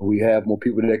 we have more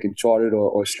people that can chart it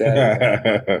or stat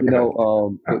it,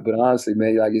 but honestly,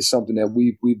 man, it's something that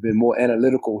we've been more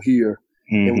analytical here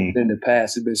than in the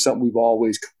past. It's been something we've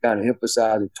always kind of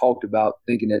emphasized and talked about,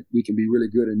 thinking that we can be really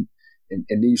good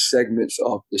in these segments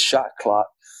of the shot clock,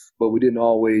 but we didn't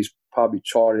always probably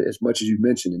chart it as much as you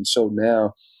mentioned. And so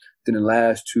now, in the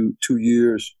last two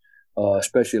years,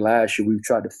 especially last year, we've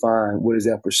tried to find what is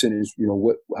that percentage,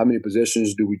 how many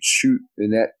possessions do we shoot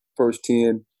in that first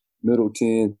 10, middle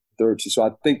 10, third 10. So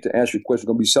I think to answer your question, it's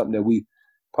going to be something that we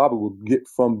probably will get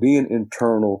from being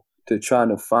internal to trying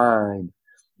to find,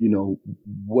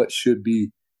 what should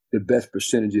be the best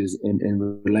percentages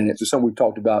in relating. So something we've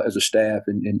talked about as a staff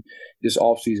and this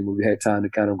offseason where we had time to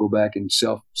kind of go back and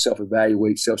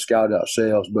self-evaluate, self-scout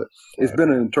ourselves. But it's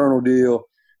been an internal deal.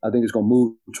 I think it's going to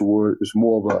move toward it's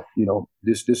more of a,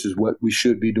 this is what we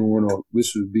should be doing, or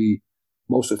this would be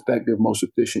most effective, most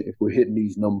efficient if we're hitting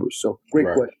these numbers. So great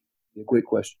question. Yeah, great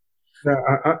question. Now,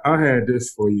 I had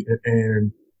this for you,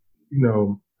 and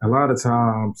a lot of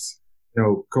times,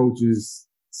 coaches,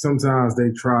 sometimes they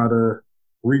try to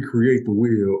recreate the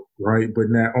wheel, right? But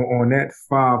now on that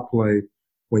 5 play,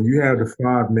 when you have the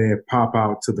 5-man pop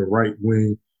out to the right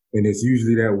wing, and it's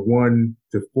usually that 1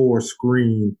 to 4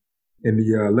 screen in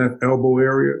the left elbow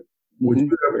area, which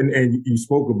and you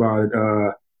spoke about it,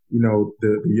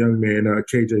 the young man,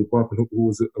 KJ Buffin, who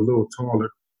was a little taller,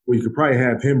 where you could probably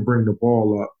have him bring the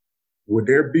ball up. Would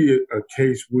there be a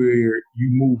case where you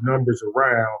move numbers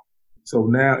around so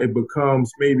now it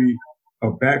becomes maybe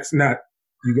a not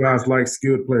you guys like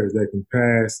skilled players that can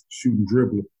pass, shoot, and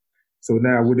dribble. So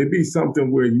now would it be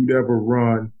something where you'd ever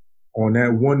run on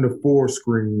that 1 to 4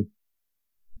 screen?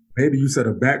 Maybe you set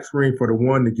a back screen for the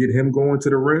 1 to get him going to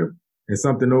the rim and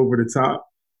something over the top.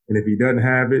 And if he doesn't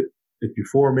have it, if your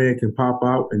 4-man can pop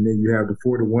out and then you have the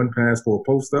 4 to 1 pass for a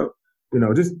post up,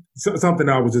 just something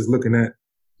I was just looking at.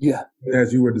 Yeah.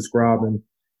 As you were describing.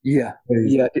 Yeah.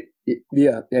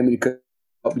 Yeah. I mean,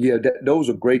 those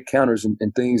are great counters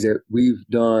and things that we've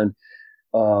done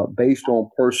based on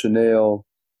personnel.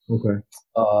 Okay.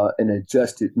 And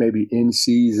adjusted maybe in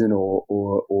season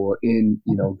or in,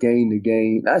 game to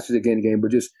game, not just a game to game, but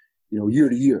just, year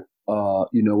to year, where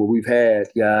we've had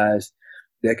guys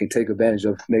that can take advantage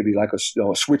of maybe like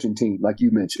a switching team, like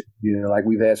you mentioned, like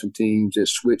we've had some teams that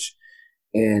switch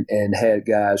and had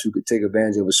guys who could take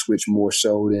advantage of a switch more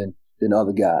so than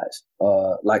other guys.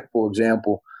 Like, for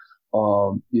example,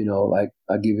 like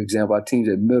I give an example, our teams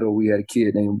at middle, we had a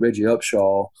kid named Reggie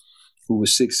Upshaw who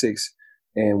was 6'6",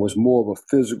 and was more of a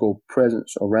physical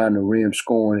presence around the rim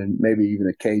scoring, and maybe even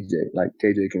a KJ. Like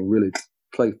KJ can really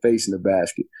play face in the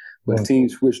basket. But the team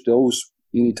switched those,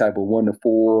 any type of 1 to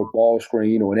 4 ball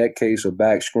screen, or in that case, a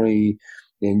back screen.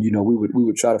 And, we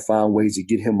would try to find ways to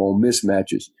get him on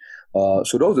mismatches.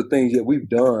 So those are things that we've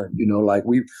done, like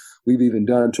we've even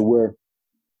done to where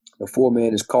the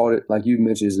 4-man has caught it. Like you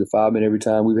mentioned, is the 5-man every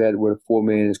time. We've had where the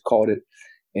 4-man has caught it.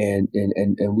 And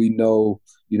we know,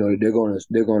 that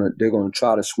they're gonna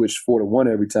try to switch 4 to 1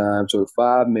 every time. So the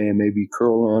 5-man may be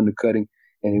curling or undercutting,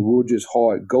 and we'll just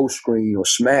hard go screen or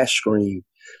smash screen,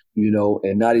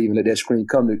 and not even let that screen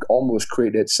come to almost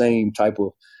create that same type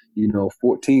of,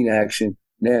 14 action.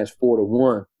 Now it's 4 to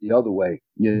 1 the other way,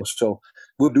 So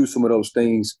we'll do some of those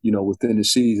things, within the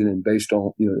season and based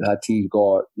on, how teams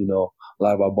guard, a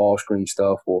lot of our ball screen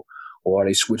stuff, or are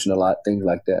they switching a lot, things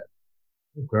like that.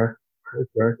 Okay.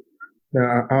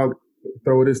 Now, I'll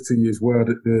throw this to you as well.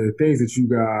 The things that you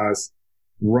guys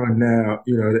run now,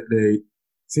 they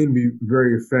seem to be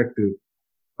very effective.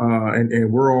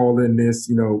 And we're all in this,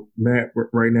 Matt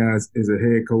right now is a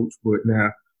head coach, but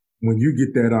now when you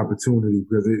get that opportunity,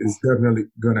 because it's definitely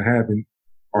going to happen,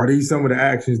 are these some of the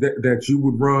actions that you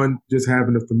would run, just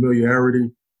having the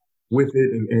familiarity with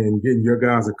it and getting your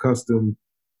guys accustomed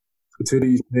to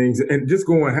these things and just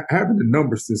having the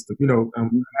number system?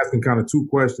 I'm asking kind of 2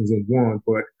 questions in one,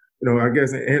 but, I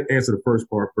guess answer the first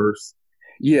part first.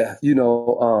 Yeah.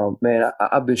 Man,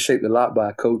 I've been shaped a lot by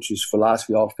a coach's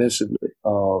philosophy offensively.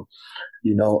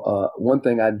 One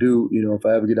thing I do, if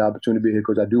I ever get the opportunity to be here,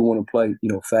 because I do want to play,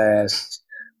 fast,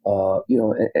 and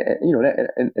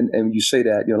you say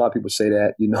that, a lot of people say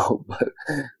that,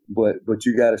 but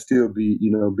you got to still be,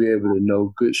 be able to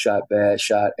know good shot, bad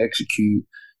shot, execute,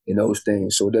 and those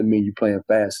things. So it doesn't mean you're playing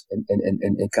fast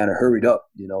and kind of hurried up,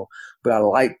 But I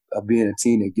like being a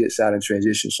team that gets out in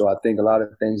transition. So I think a lot of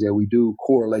the things that we do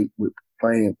correlate with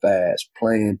playing fast,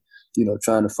 trying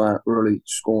to find early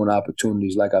scoring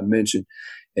opportunities, like I mentioned.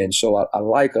 And so I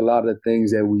like a lot of the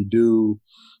things that we do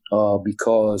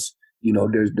because,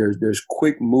 there's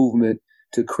quick movement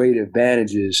to create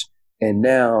advantages. And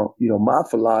now, my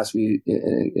philosophy,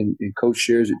 and Coach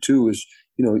shares it too, is,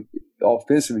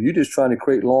 offensively, you're just trying to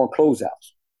create long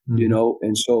closeouts,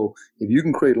 and so if you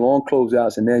can create long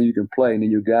closeouts and then you can play, and then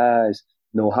your guys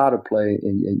know how to play,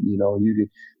 and you can,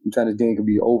 sometimes the game can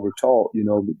be over taught,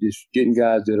 but just getting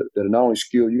guys that are not only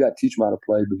skilled, you got to teach them how to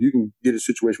play, but you can get a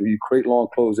situation where you create long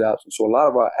closeouts. And so a lot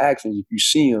of our actions, if you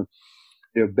see them,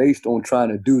 they're based on trying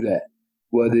to do that,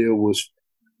 whether it was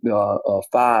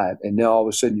 5, and now all of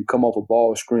a sudden you come off a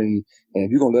ball screen, and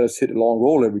if you're going to let us hit the long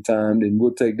roll every time, then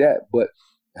we'll take that. But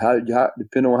how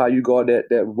depending on how you guard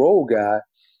that roll guy,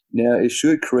 now it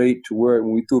should create to where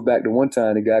when we threw it back the one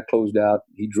time, the guy closed out,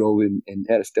 he drove in and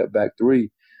had a step back 3.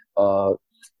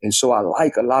 And so I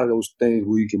like a lot of those things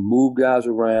where you can move guys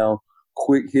around,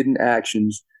 quick hidden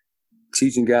actions,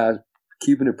 teaching guys,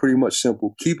 keeping it pretty much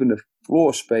simple, keeping the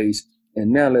floor space,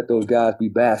 and now let those guys be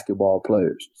basketball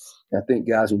players. And I think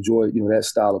guys enjoy, that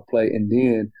style of play. And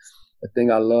then the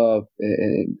thing I love,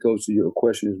 and it goes to your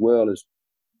question as well, is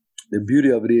the beauty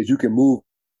of it is you can move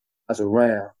guys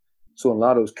around. So in a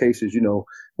lot of those cases,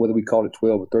 whether we call it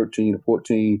 12 or 13 or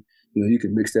 14, you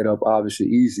can mix that up obviously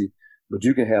easy. But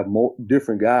you can have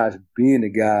different guys being the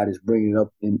guy that's bringing it up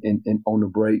in on the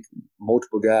break,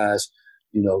 multiple guys,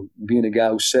 being the guy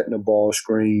who's setting the ball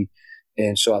screen.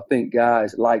 And so I think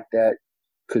guys like that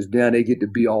because then they get to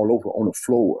be all over on the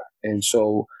floor. And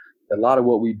so a lot of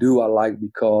what we do I like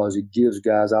because it gives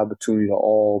guys opportunity to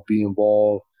all be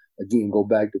involved. Again, go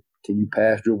back to can you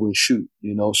pass, dribble, and shoot,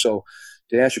 So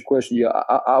to answer your question, yeah,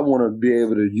 I want to be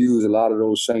able to use a lot of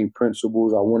those same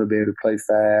principles. I want to be able to play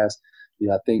fast.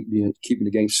 I think keeping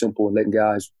the game simple and letting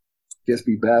guys just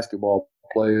be basketball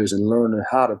players and learning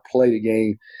how to play the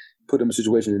game, put them in a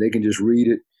situation that they can just read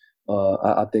it,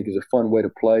 I think is a fun way to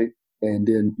play. And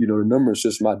then, the numbering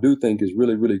system I do think is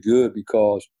really, really good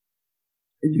because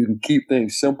if you can keep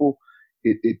things simple,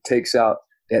 it takes out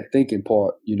that thinking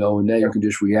part, and now you can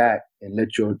just react and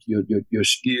let your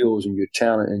skills and your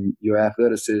talent and your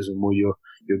athleticism or your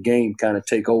game kind of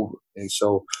take over. And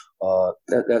so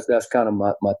that's kind of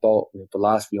my thought and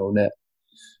philosophy on that.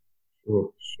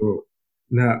 Sure.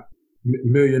 Now, $1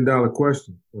 million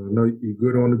question. I know you're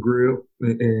good on the grill,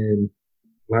 and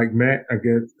like Matt, I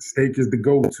guess steak is the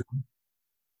go-to.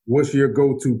 What's your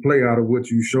go-to play out of what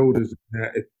you showed us? Now,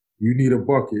 if you need a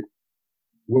bucket,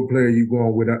 what play are you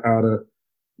going with out of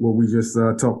what we just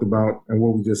talked about and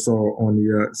what we just saw on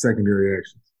the secondary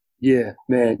actions? Yeah,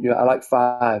 man. I like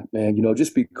 5, man.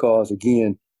 Just because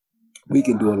again, we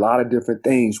can do a lot of different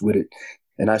things with it.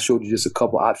 And I showed you just a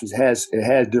couple options. It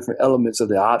has different elements of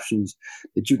the options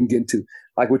that you can get into.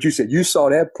 Like what you said, you saw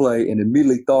that play and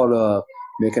immediately thought of,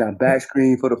 man, can I back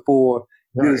screen for the 4,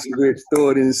 get a switch, throw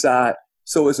it inside.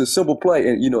 So it's a simple play.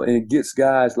 And, and it gets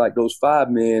guys like those 5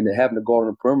 men that having to guard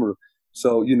on the perimeter.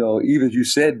 So, even as you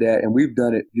said that, and we've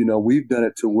done it, we've done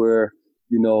it to where,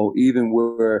 even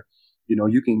where,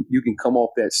 you can come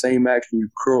off that same action, you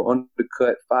curl,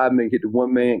 undercut, 5 men, hit the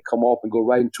 1 man, come off and go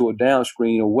right into a down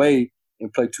screen away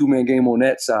and play 2-man game on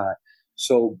that side.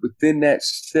 So within that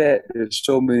set, there's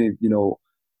so many,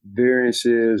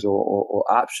 variances or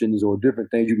options or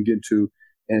different things you can get into.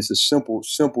 And it's a simple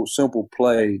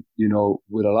play,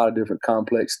 with a lot of different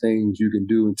complex things you can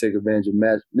do and take advantage of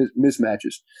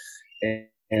mismatches.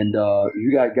 And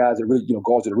you got guys that really,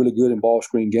 guards that are really good in ball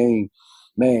screen game,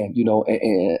 man,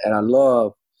 and I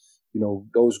love,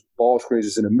 those ball screens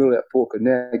is in the middle of that full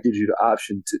connect gives you the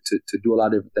option to do a lot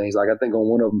of different things. Like I think on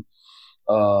one of them,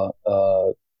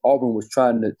 Auburn was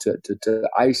trying to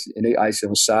ice, and they ice on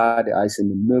the side, they ice in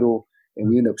the middle, and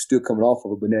we end up still coming off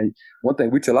of it. But then one thing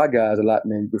we tell our guys a lot,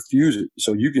 man, refuse it.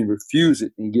 So you can refuse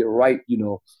it and get right,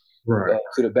 to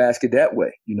the basket that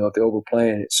way, if they're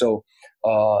overplaying it. So,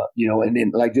 and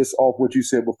then like just off what you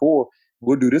said before,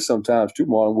 we'll do this sometimes too,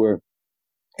 Marlon, where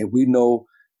if we know,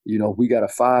 we got a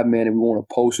 5-man and we want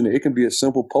to post in it, it can be a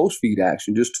simple post feed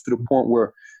action just to the point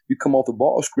where you come off the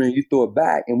ball screen, you throw it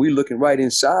back, and we looking right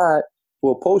inside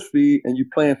for a post feed and you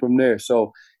playing from there.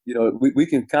 So, we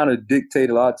can kind of dictate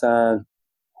a lot of times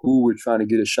who we're trying to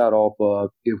get a shot off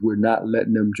of if we're not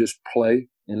letting them just play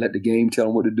and let the game tell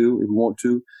them what to do if we want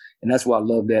to. And that's why I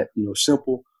love that,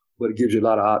 simple, but it gives you a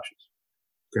lot of options.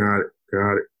 Got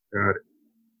it.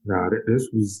 Nah, this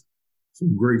was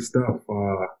some great stuff,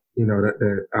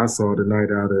 that I saw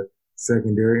tonight out of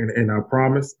secondary. And I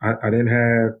promise I didn't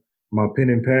have my pen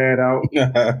and pad out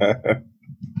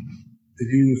to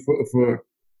use for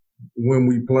when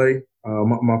we play.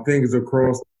 My fingers are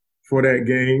crossed for that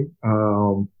game.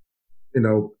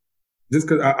 Just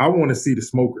because I want to see the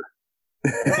smoker.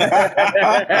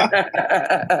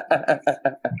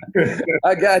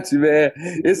 I got you, man.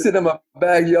 It's sitting in my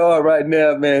backyard right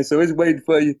now, man. So it's waiting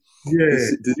for you. Yeah.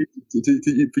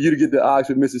 For you to get the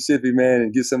Oxford, Mississippi, man,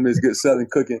 and get some of this good Southern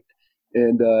cooking,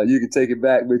 and you can take it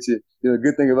back with you. The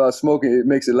good thing about smoking, it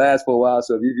makes it last for a while.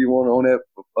 So if you want to on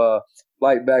that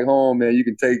flight back home, man, you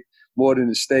can take more than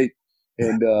the steak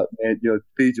and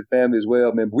feed your family as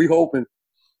well, man. But we hoping,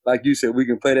 like you said, we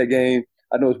can play that game.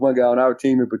 I know it's one guy on our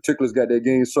team in particular has got that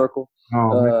game circle.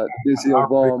 Denzel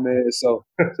Vaughn, man. So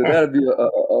that'll be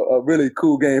a really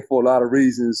cool game for a lot of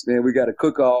reasons, man. We got a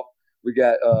cook-off. We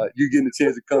got you getting a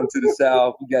chance to come to the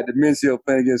South. We got Demencio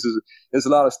playing against us. There's a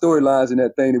lot of storylines in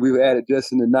that thing that we've added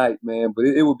just in the night, man. But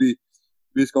it will be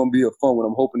 – it's going to be a fun one.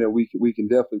 I'm hoping that we can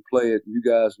definitely play it. You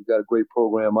guys have got a great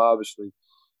program, obviously.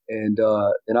 And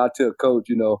I tell Coach,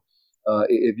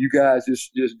 if you guys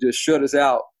just shut us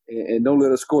out and don't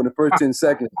let us score in the first 10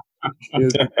 seconds,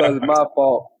 it's because of my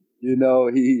fault.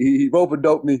 He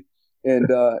rope-a-doped me and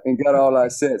got all our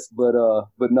sets. But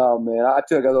no, man, I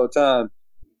tell guys all the time,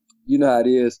 you know how it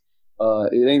is.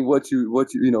 It ain't what you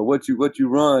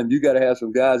run. You got to have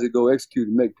some guys that go execute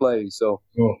and make plays. So,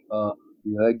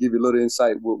 that give you a little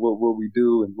insight what we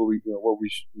do and what we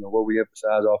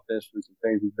emphasize offensively, some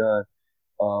things we've done.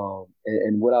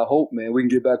 And what I hope, man, we can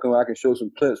get back on. I can show some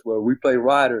clips where we play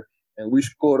Ryder and we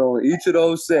scored on each of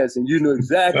those sets, and you knew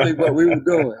exactly what we were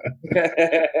doing.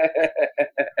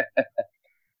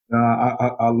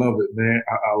 I love it, man.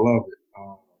 I love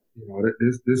it.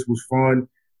 This was fun.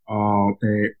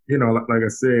 And like I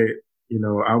said,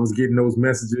 I was getting those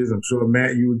messages. I'm sure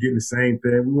Matt, you were getting the same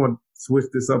thing. We want to switch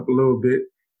this up a little bit.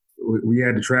 We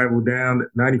had to travel down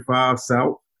 95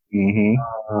 South. Mm-hmm.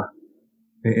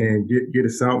 And get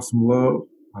us out some love.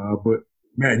 But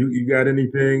Matt, you got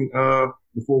anything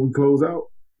before we close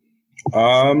out?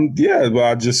 Yeah.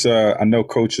 Well, I know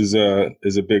Coach is a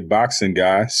big boxing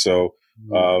guy, so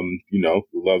love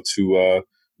to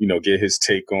get his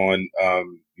take on.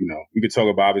 We could talk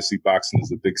about, obviously boxing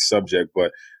is a big subject,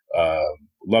 but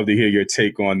love to hear your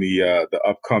take on the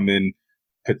upcoming,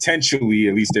 potentially,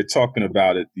 at least they're talking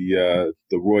about it, the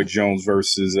Roy Jones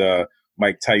versus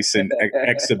Mike Tyson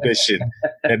exhibition,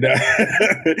 and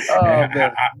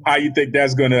how you think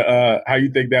that's gonna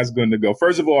go?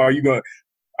 First of all, are you gonna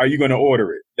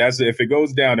order it? That's if it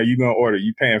goes down. Are you gonna order?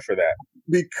 You paying for that?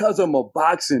 Because I'm a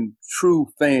boxing true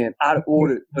fan, I'd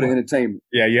order it for the entertainment.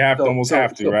 Yeah, you have to,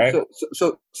 right?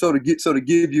 So to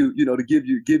give you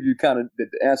kind of the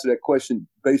answer to that question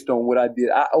based on what I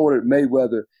did, I ordered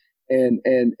Mayweather. And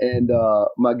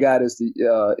my guy is the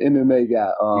MMA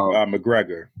guy,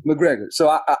 McGregor.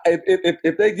 So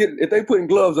if they putting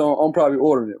gloves on, I'm probably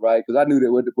ordering it, right? Because I knew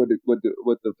that what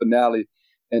the finale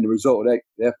and the result of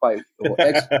that fight or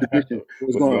exhibition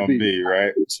was going to be,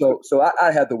 right? So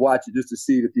I had to watch it just to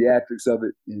see the theatrics of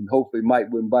it, and hopefully Mike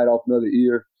wouldn't bite off another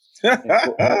ear,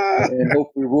 and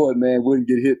hopefully Roy, man, wouldn't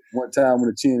get hit one time on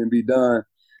the chin and be done.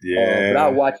 Yeah. But I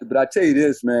watch it. But I tell you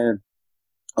this, man.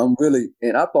 And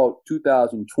I thought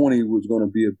 2020 was going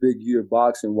to be a big year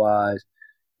boxing wise,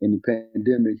 and the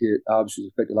pandemic hit. Obviously,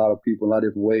 affected a lot of people in a lot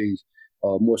of different ways,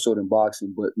 more so than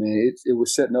boxing. But man, it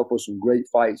was setting up for some great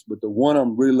fights. But the one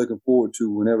I'm really looking forward to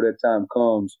whenever that time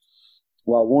comes,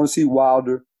 well, I want to see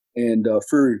Wilder and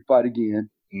Fury fight again.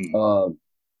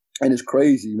 And it's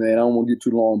crazy, man. I don't want to get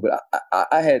too long, but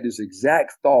I had this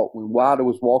exact thought when Wilder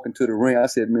was walking to the ring. I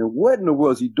said, man, what in the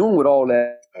world is he doing with all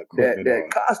that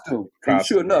costume? And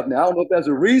sure enough, now I don't know if that's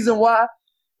a reason why.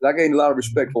 I gained a lot of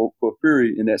respect for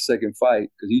Fury in that second fight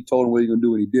because he told him what he was going to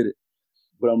do and he did it.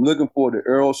 But I'm looking forward to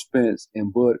Errol Spence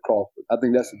and Bud Crawford. I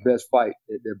think that's the best fight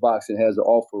that boxing has to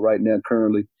offer right now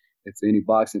currently. If any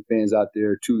boxing fans out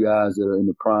there, two guys that are in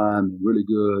the prime and really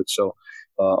good. So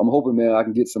I'm hoping, man, I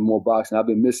can get some more boxing. I've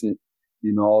been missing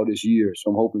it, all this year. So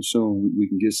I'm hoping soon we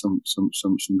can get some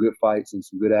good fights and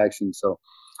some good action. So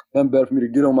nothing better for me to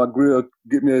get on my grill,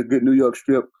 get me a good New York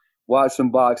strip, watch some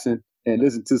boxing, and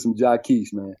listen to some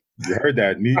Jacquees, man. You heard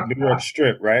that. New York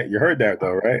strip, right? You heard that,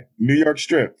 though, right? New York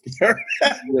strip.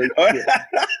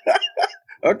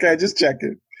 Okay, just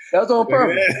checking. That was on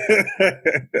purpose.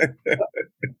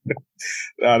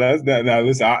 No, that's not. Now,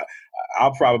 listen,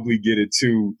 I'll probably get it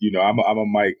too. I'm a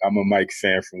Mike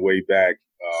fan from way back.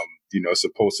 It's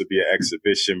supposed to be an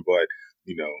exhibition, but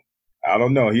I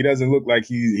don't know. He doesn't look like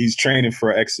he's training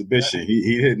for an exhibition.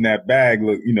 He hitting that bag.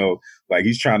 Look, like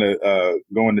he's trying to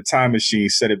go in the time machine,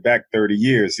 set it back 30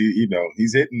 years.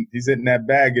 He's hitting that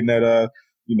bag and that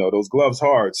those gloves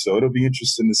hard. So it'll be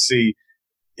interesting to see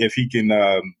if he can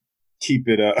keep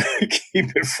it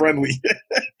friendly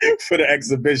for the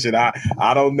exhibition.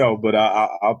 I don't know, but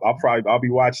I'll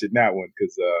be watching that one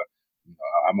because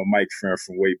I'm a Mike fan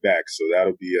from way back, so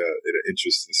that'll be an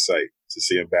interesting sight to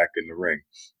see him back in the ring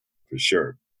for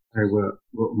sure. Hey, well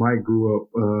Mike grew up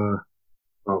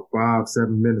about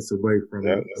 5-7 minutes away from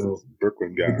it. So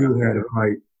Brooklyn guy. We do have a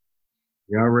fight.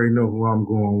 You already know who I'm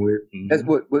going with. Mm-hmm. That's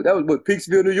that was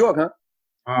Peaksville, New York, huh?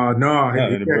 No,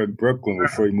 in Brooklyn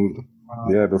before he moved.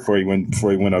 Before he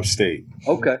went upstate.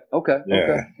 Okay.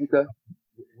 Where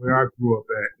I grew up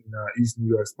at in East New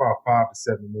York, it's about 5 to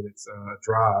 7 minutes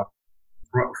drive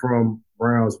from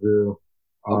Brownsville.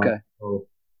 Okay. So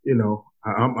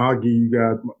I'll give you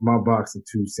guys my boxing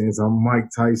 2 cents. I'm Mike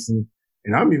Tyson,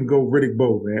 and I'm even go Riddick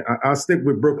Bowe, man. I'll stick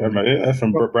with Brooklyn. That's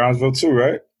from Brownsville too,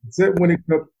 right? Except when it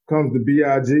comes to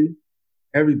BIG,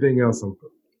 everything else I'm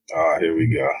good. Oh, here we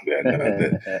go.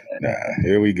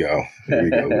 Here we go.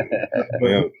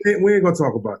 Well, we ain't gonna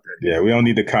talk about that. Yeah, we don't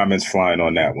need the comments flying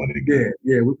on that one again.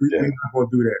 We're not gonna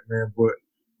do that, man. But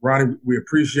Ronnie, we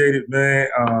appreciate it, man.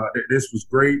 This was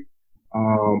great.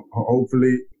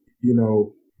 Hopefully,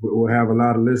 we'll have a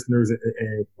lot of listeners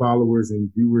and followers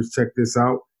and viewers check this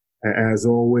out, as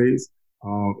always.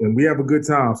 And we have a good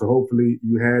time. So hopefully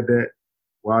you had that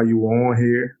while you were on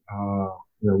here.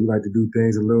 We like to do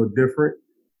things a little different,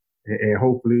 and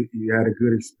hopefully you had a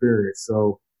good experience.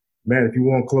 So, Matt, if you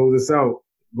want to close us out,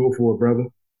 go for it, brother.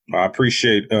 I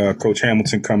appreciate Coach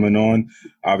Hamilton coming on.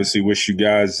 Obviously, wish you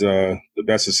guys the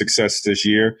best of success this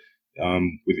year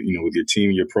with your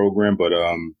team, your program. But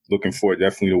looking forward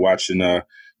definitely to watching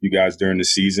you guys during the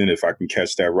season. If I can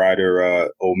catch that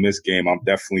Rider Ole Miss game,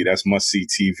 that's must-see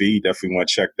TV. Definitely want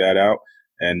to check that out.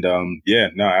 And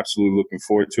absolutely looking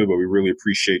forward to it. But we really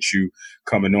appreciate you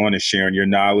coming on and sharing your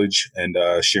knowledge and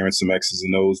sharing some X's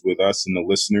and O's with us and the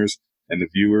listeners and the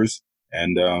viewers.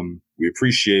 And we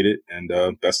appreciate it. And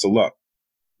best of luck.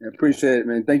 I appreciate it,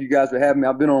 man. Thank you guys for having me.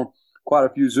 I've been on quite a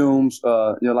few Zooms,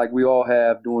 like we all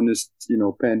have during this,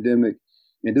 pandemic.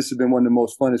 And this has been one of the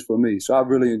most funnest for me. So I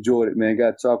really enjoyed it, man.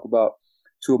 Got to talk about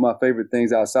two of my favorite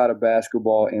things outside of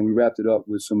basketball, and we wrapped it up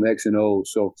with some X and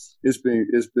O's. So it's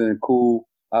been cool.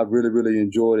 I've really, really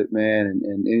enjoyed it, man.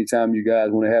 And anytime you guys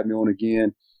want to have me on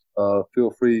again,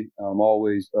 feel free. I'm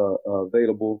always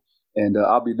available. And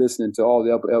I'll be listening to all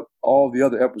the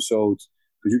other episodes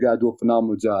because you guys do a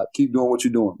phenomenal job. Keep doing what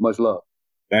you're doing. Much love.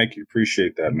 Thank you.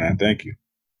 Appreciate that, man. Thank you.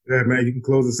 Yeah, man. You can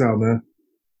close us out, man.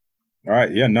 All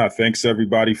right. Yeah, thanks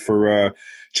everybody for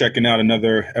checking out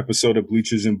another episode of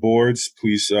Bleachers and Boards.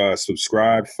 Please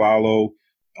subscribe, follow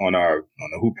on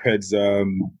the Hoop Heads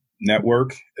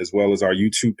network, as well as our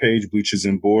YouTube page, Bleachers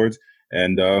and Boards.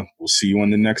 And we'll see you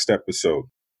on the next episode.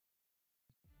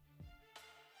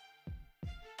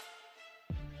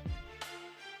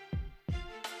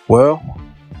 Well,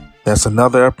 that's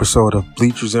another episode of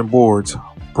Bleachers and Boards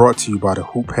brought to you by the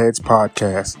Hoop Heads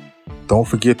Podcast. Don't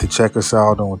forget to check us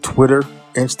out on Twitter,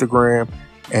 Instagram,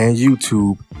 and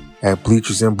YouTube at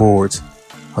Bleachers and Boards.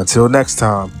 Until next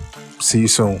time, see you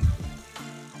soon.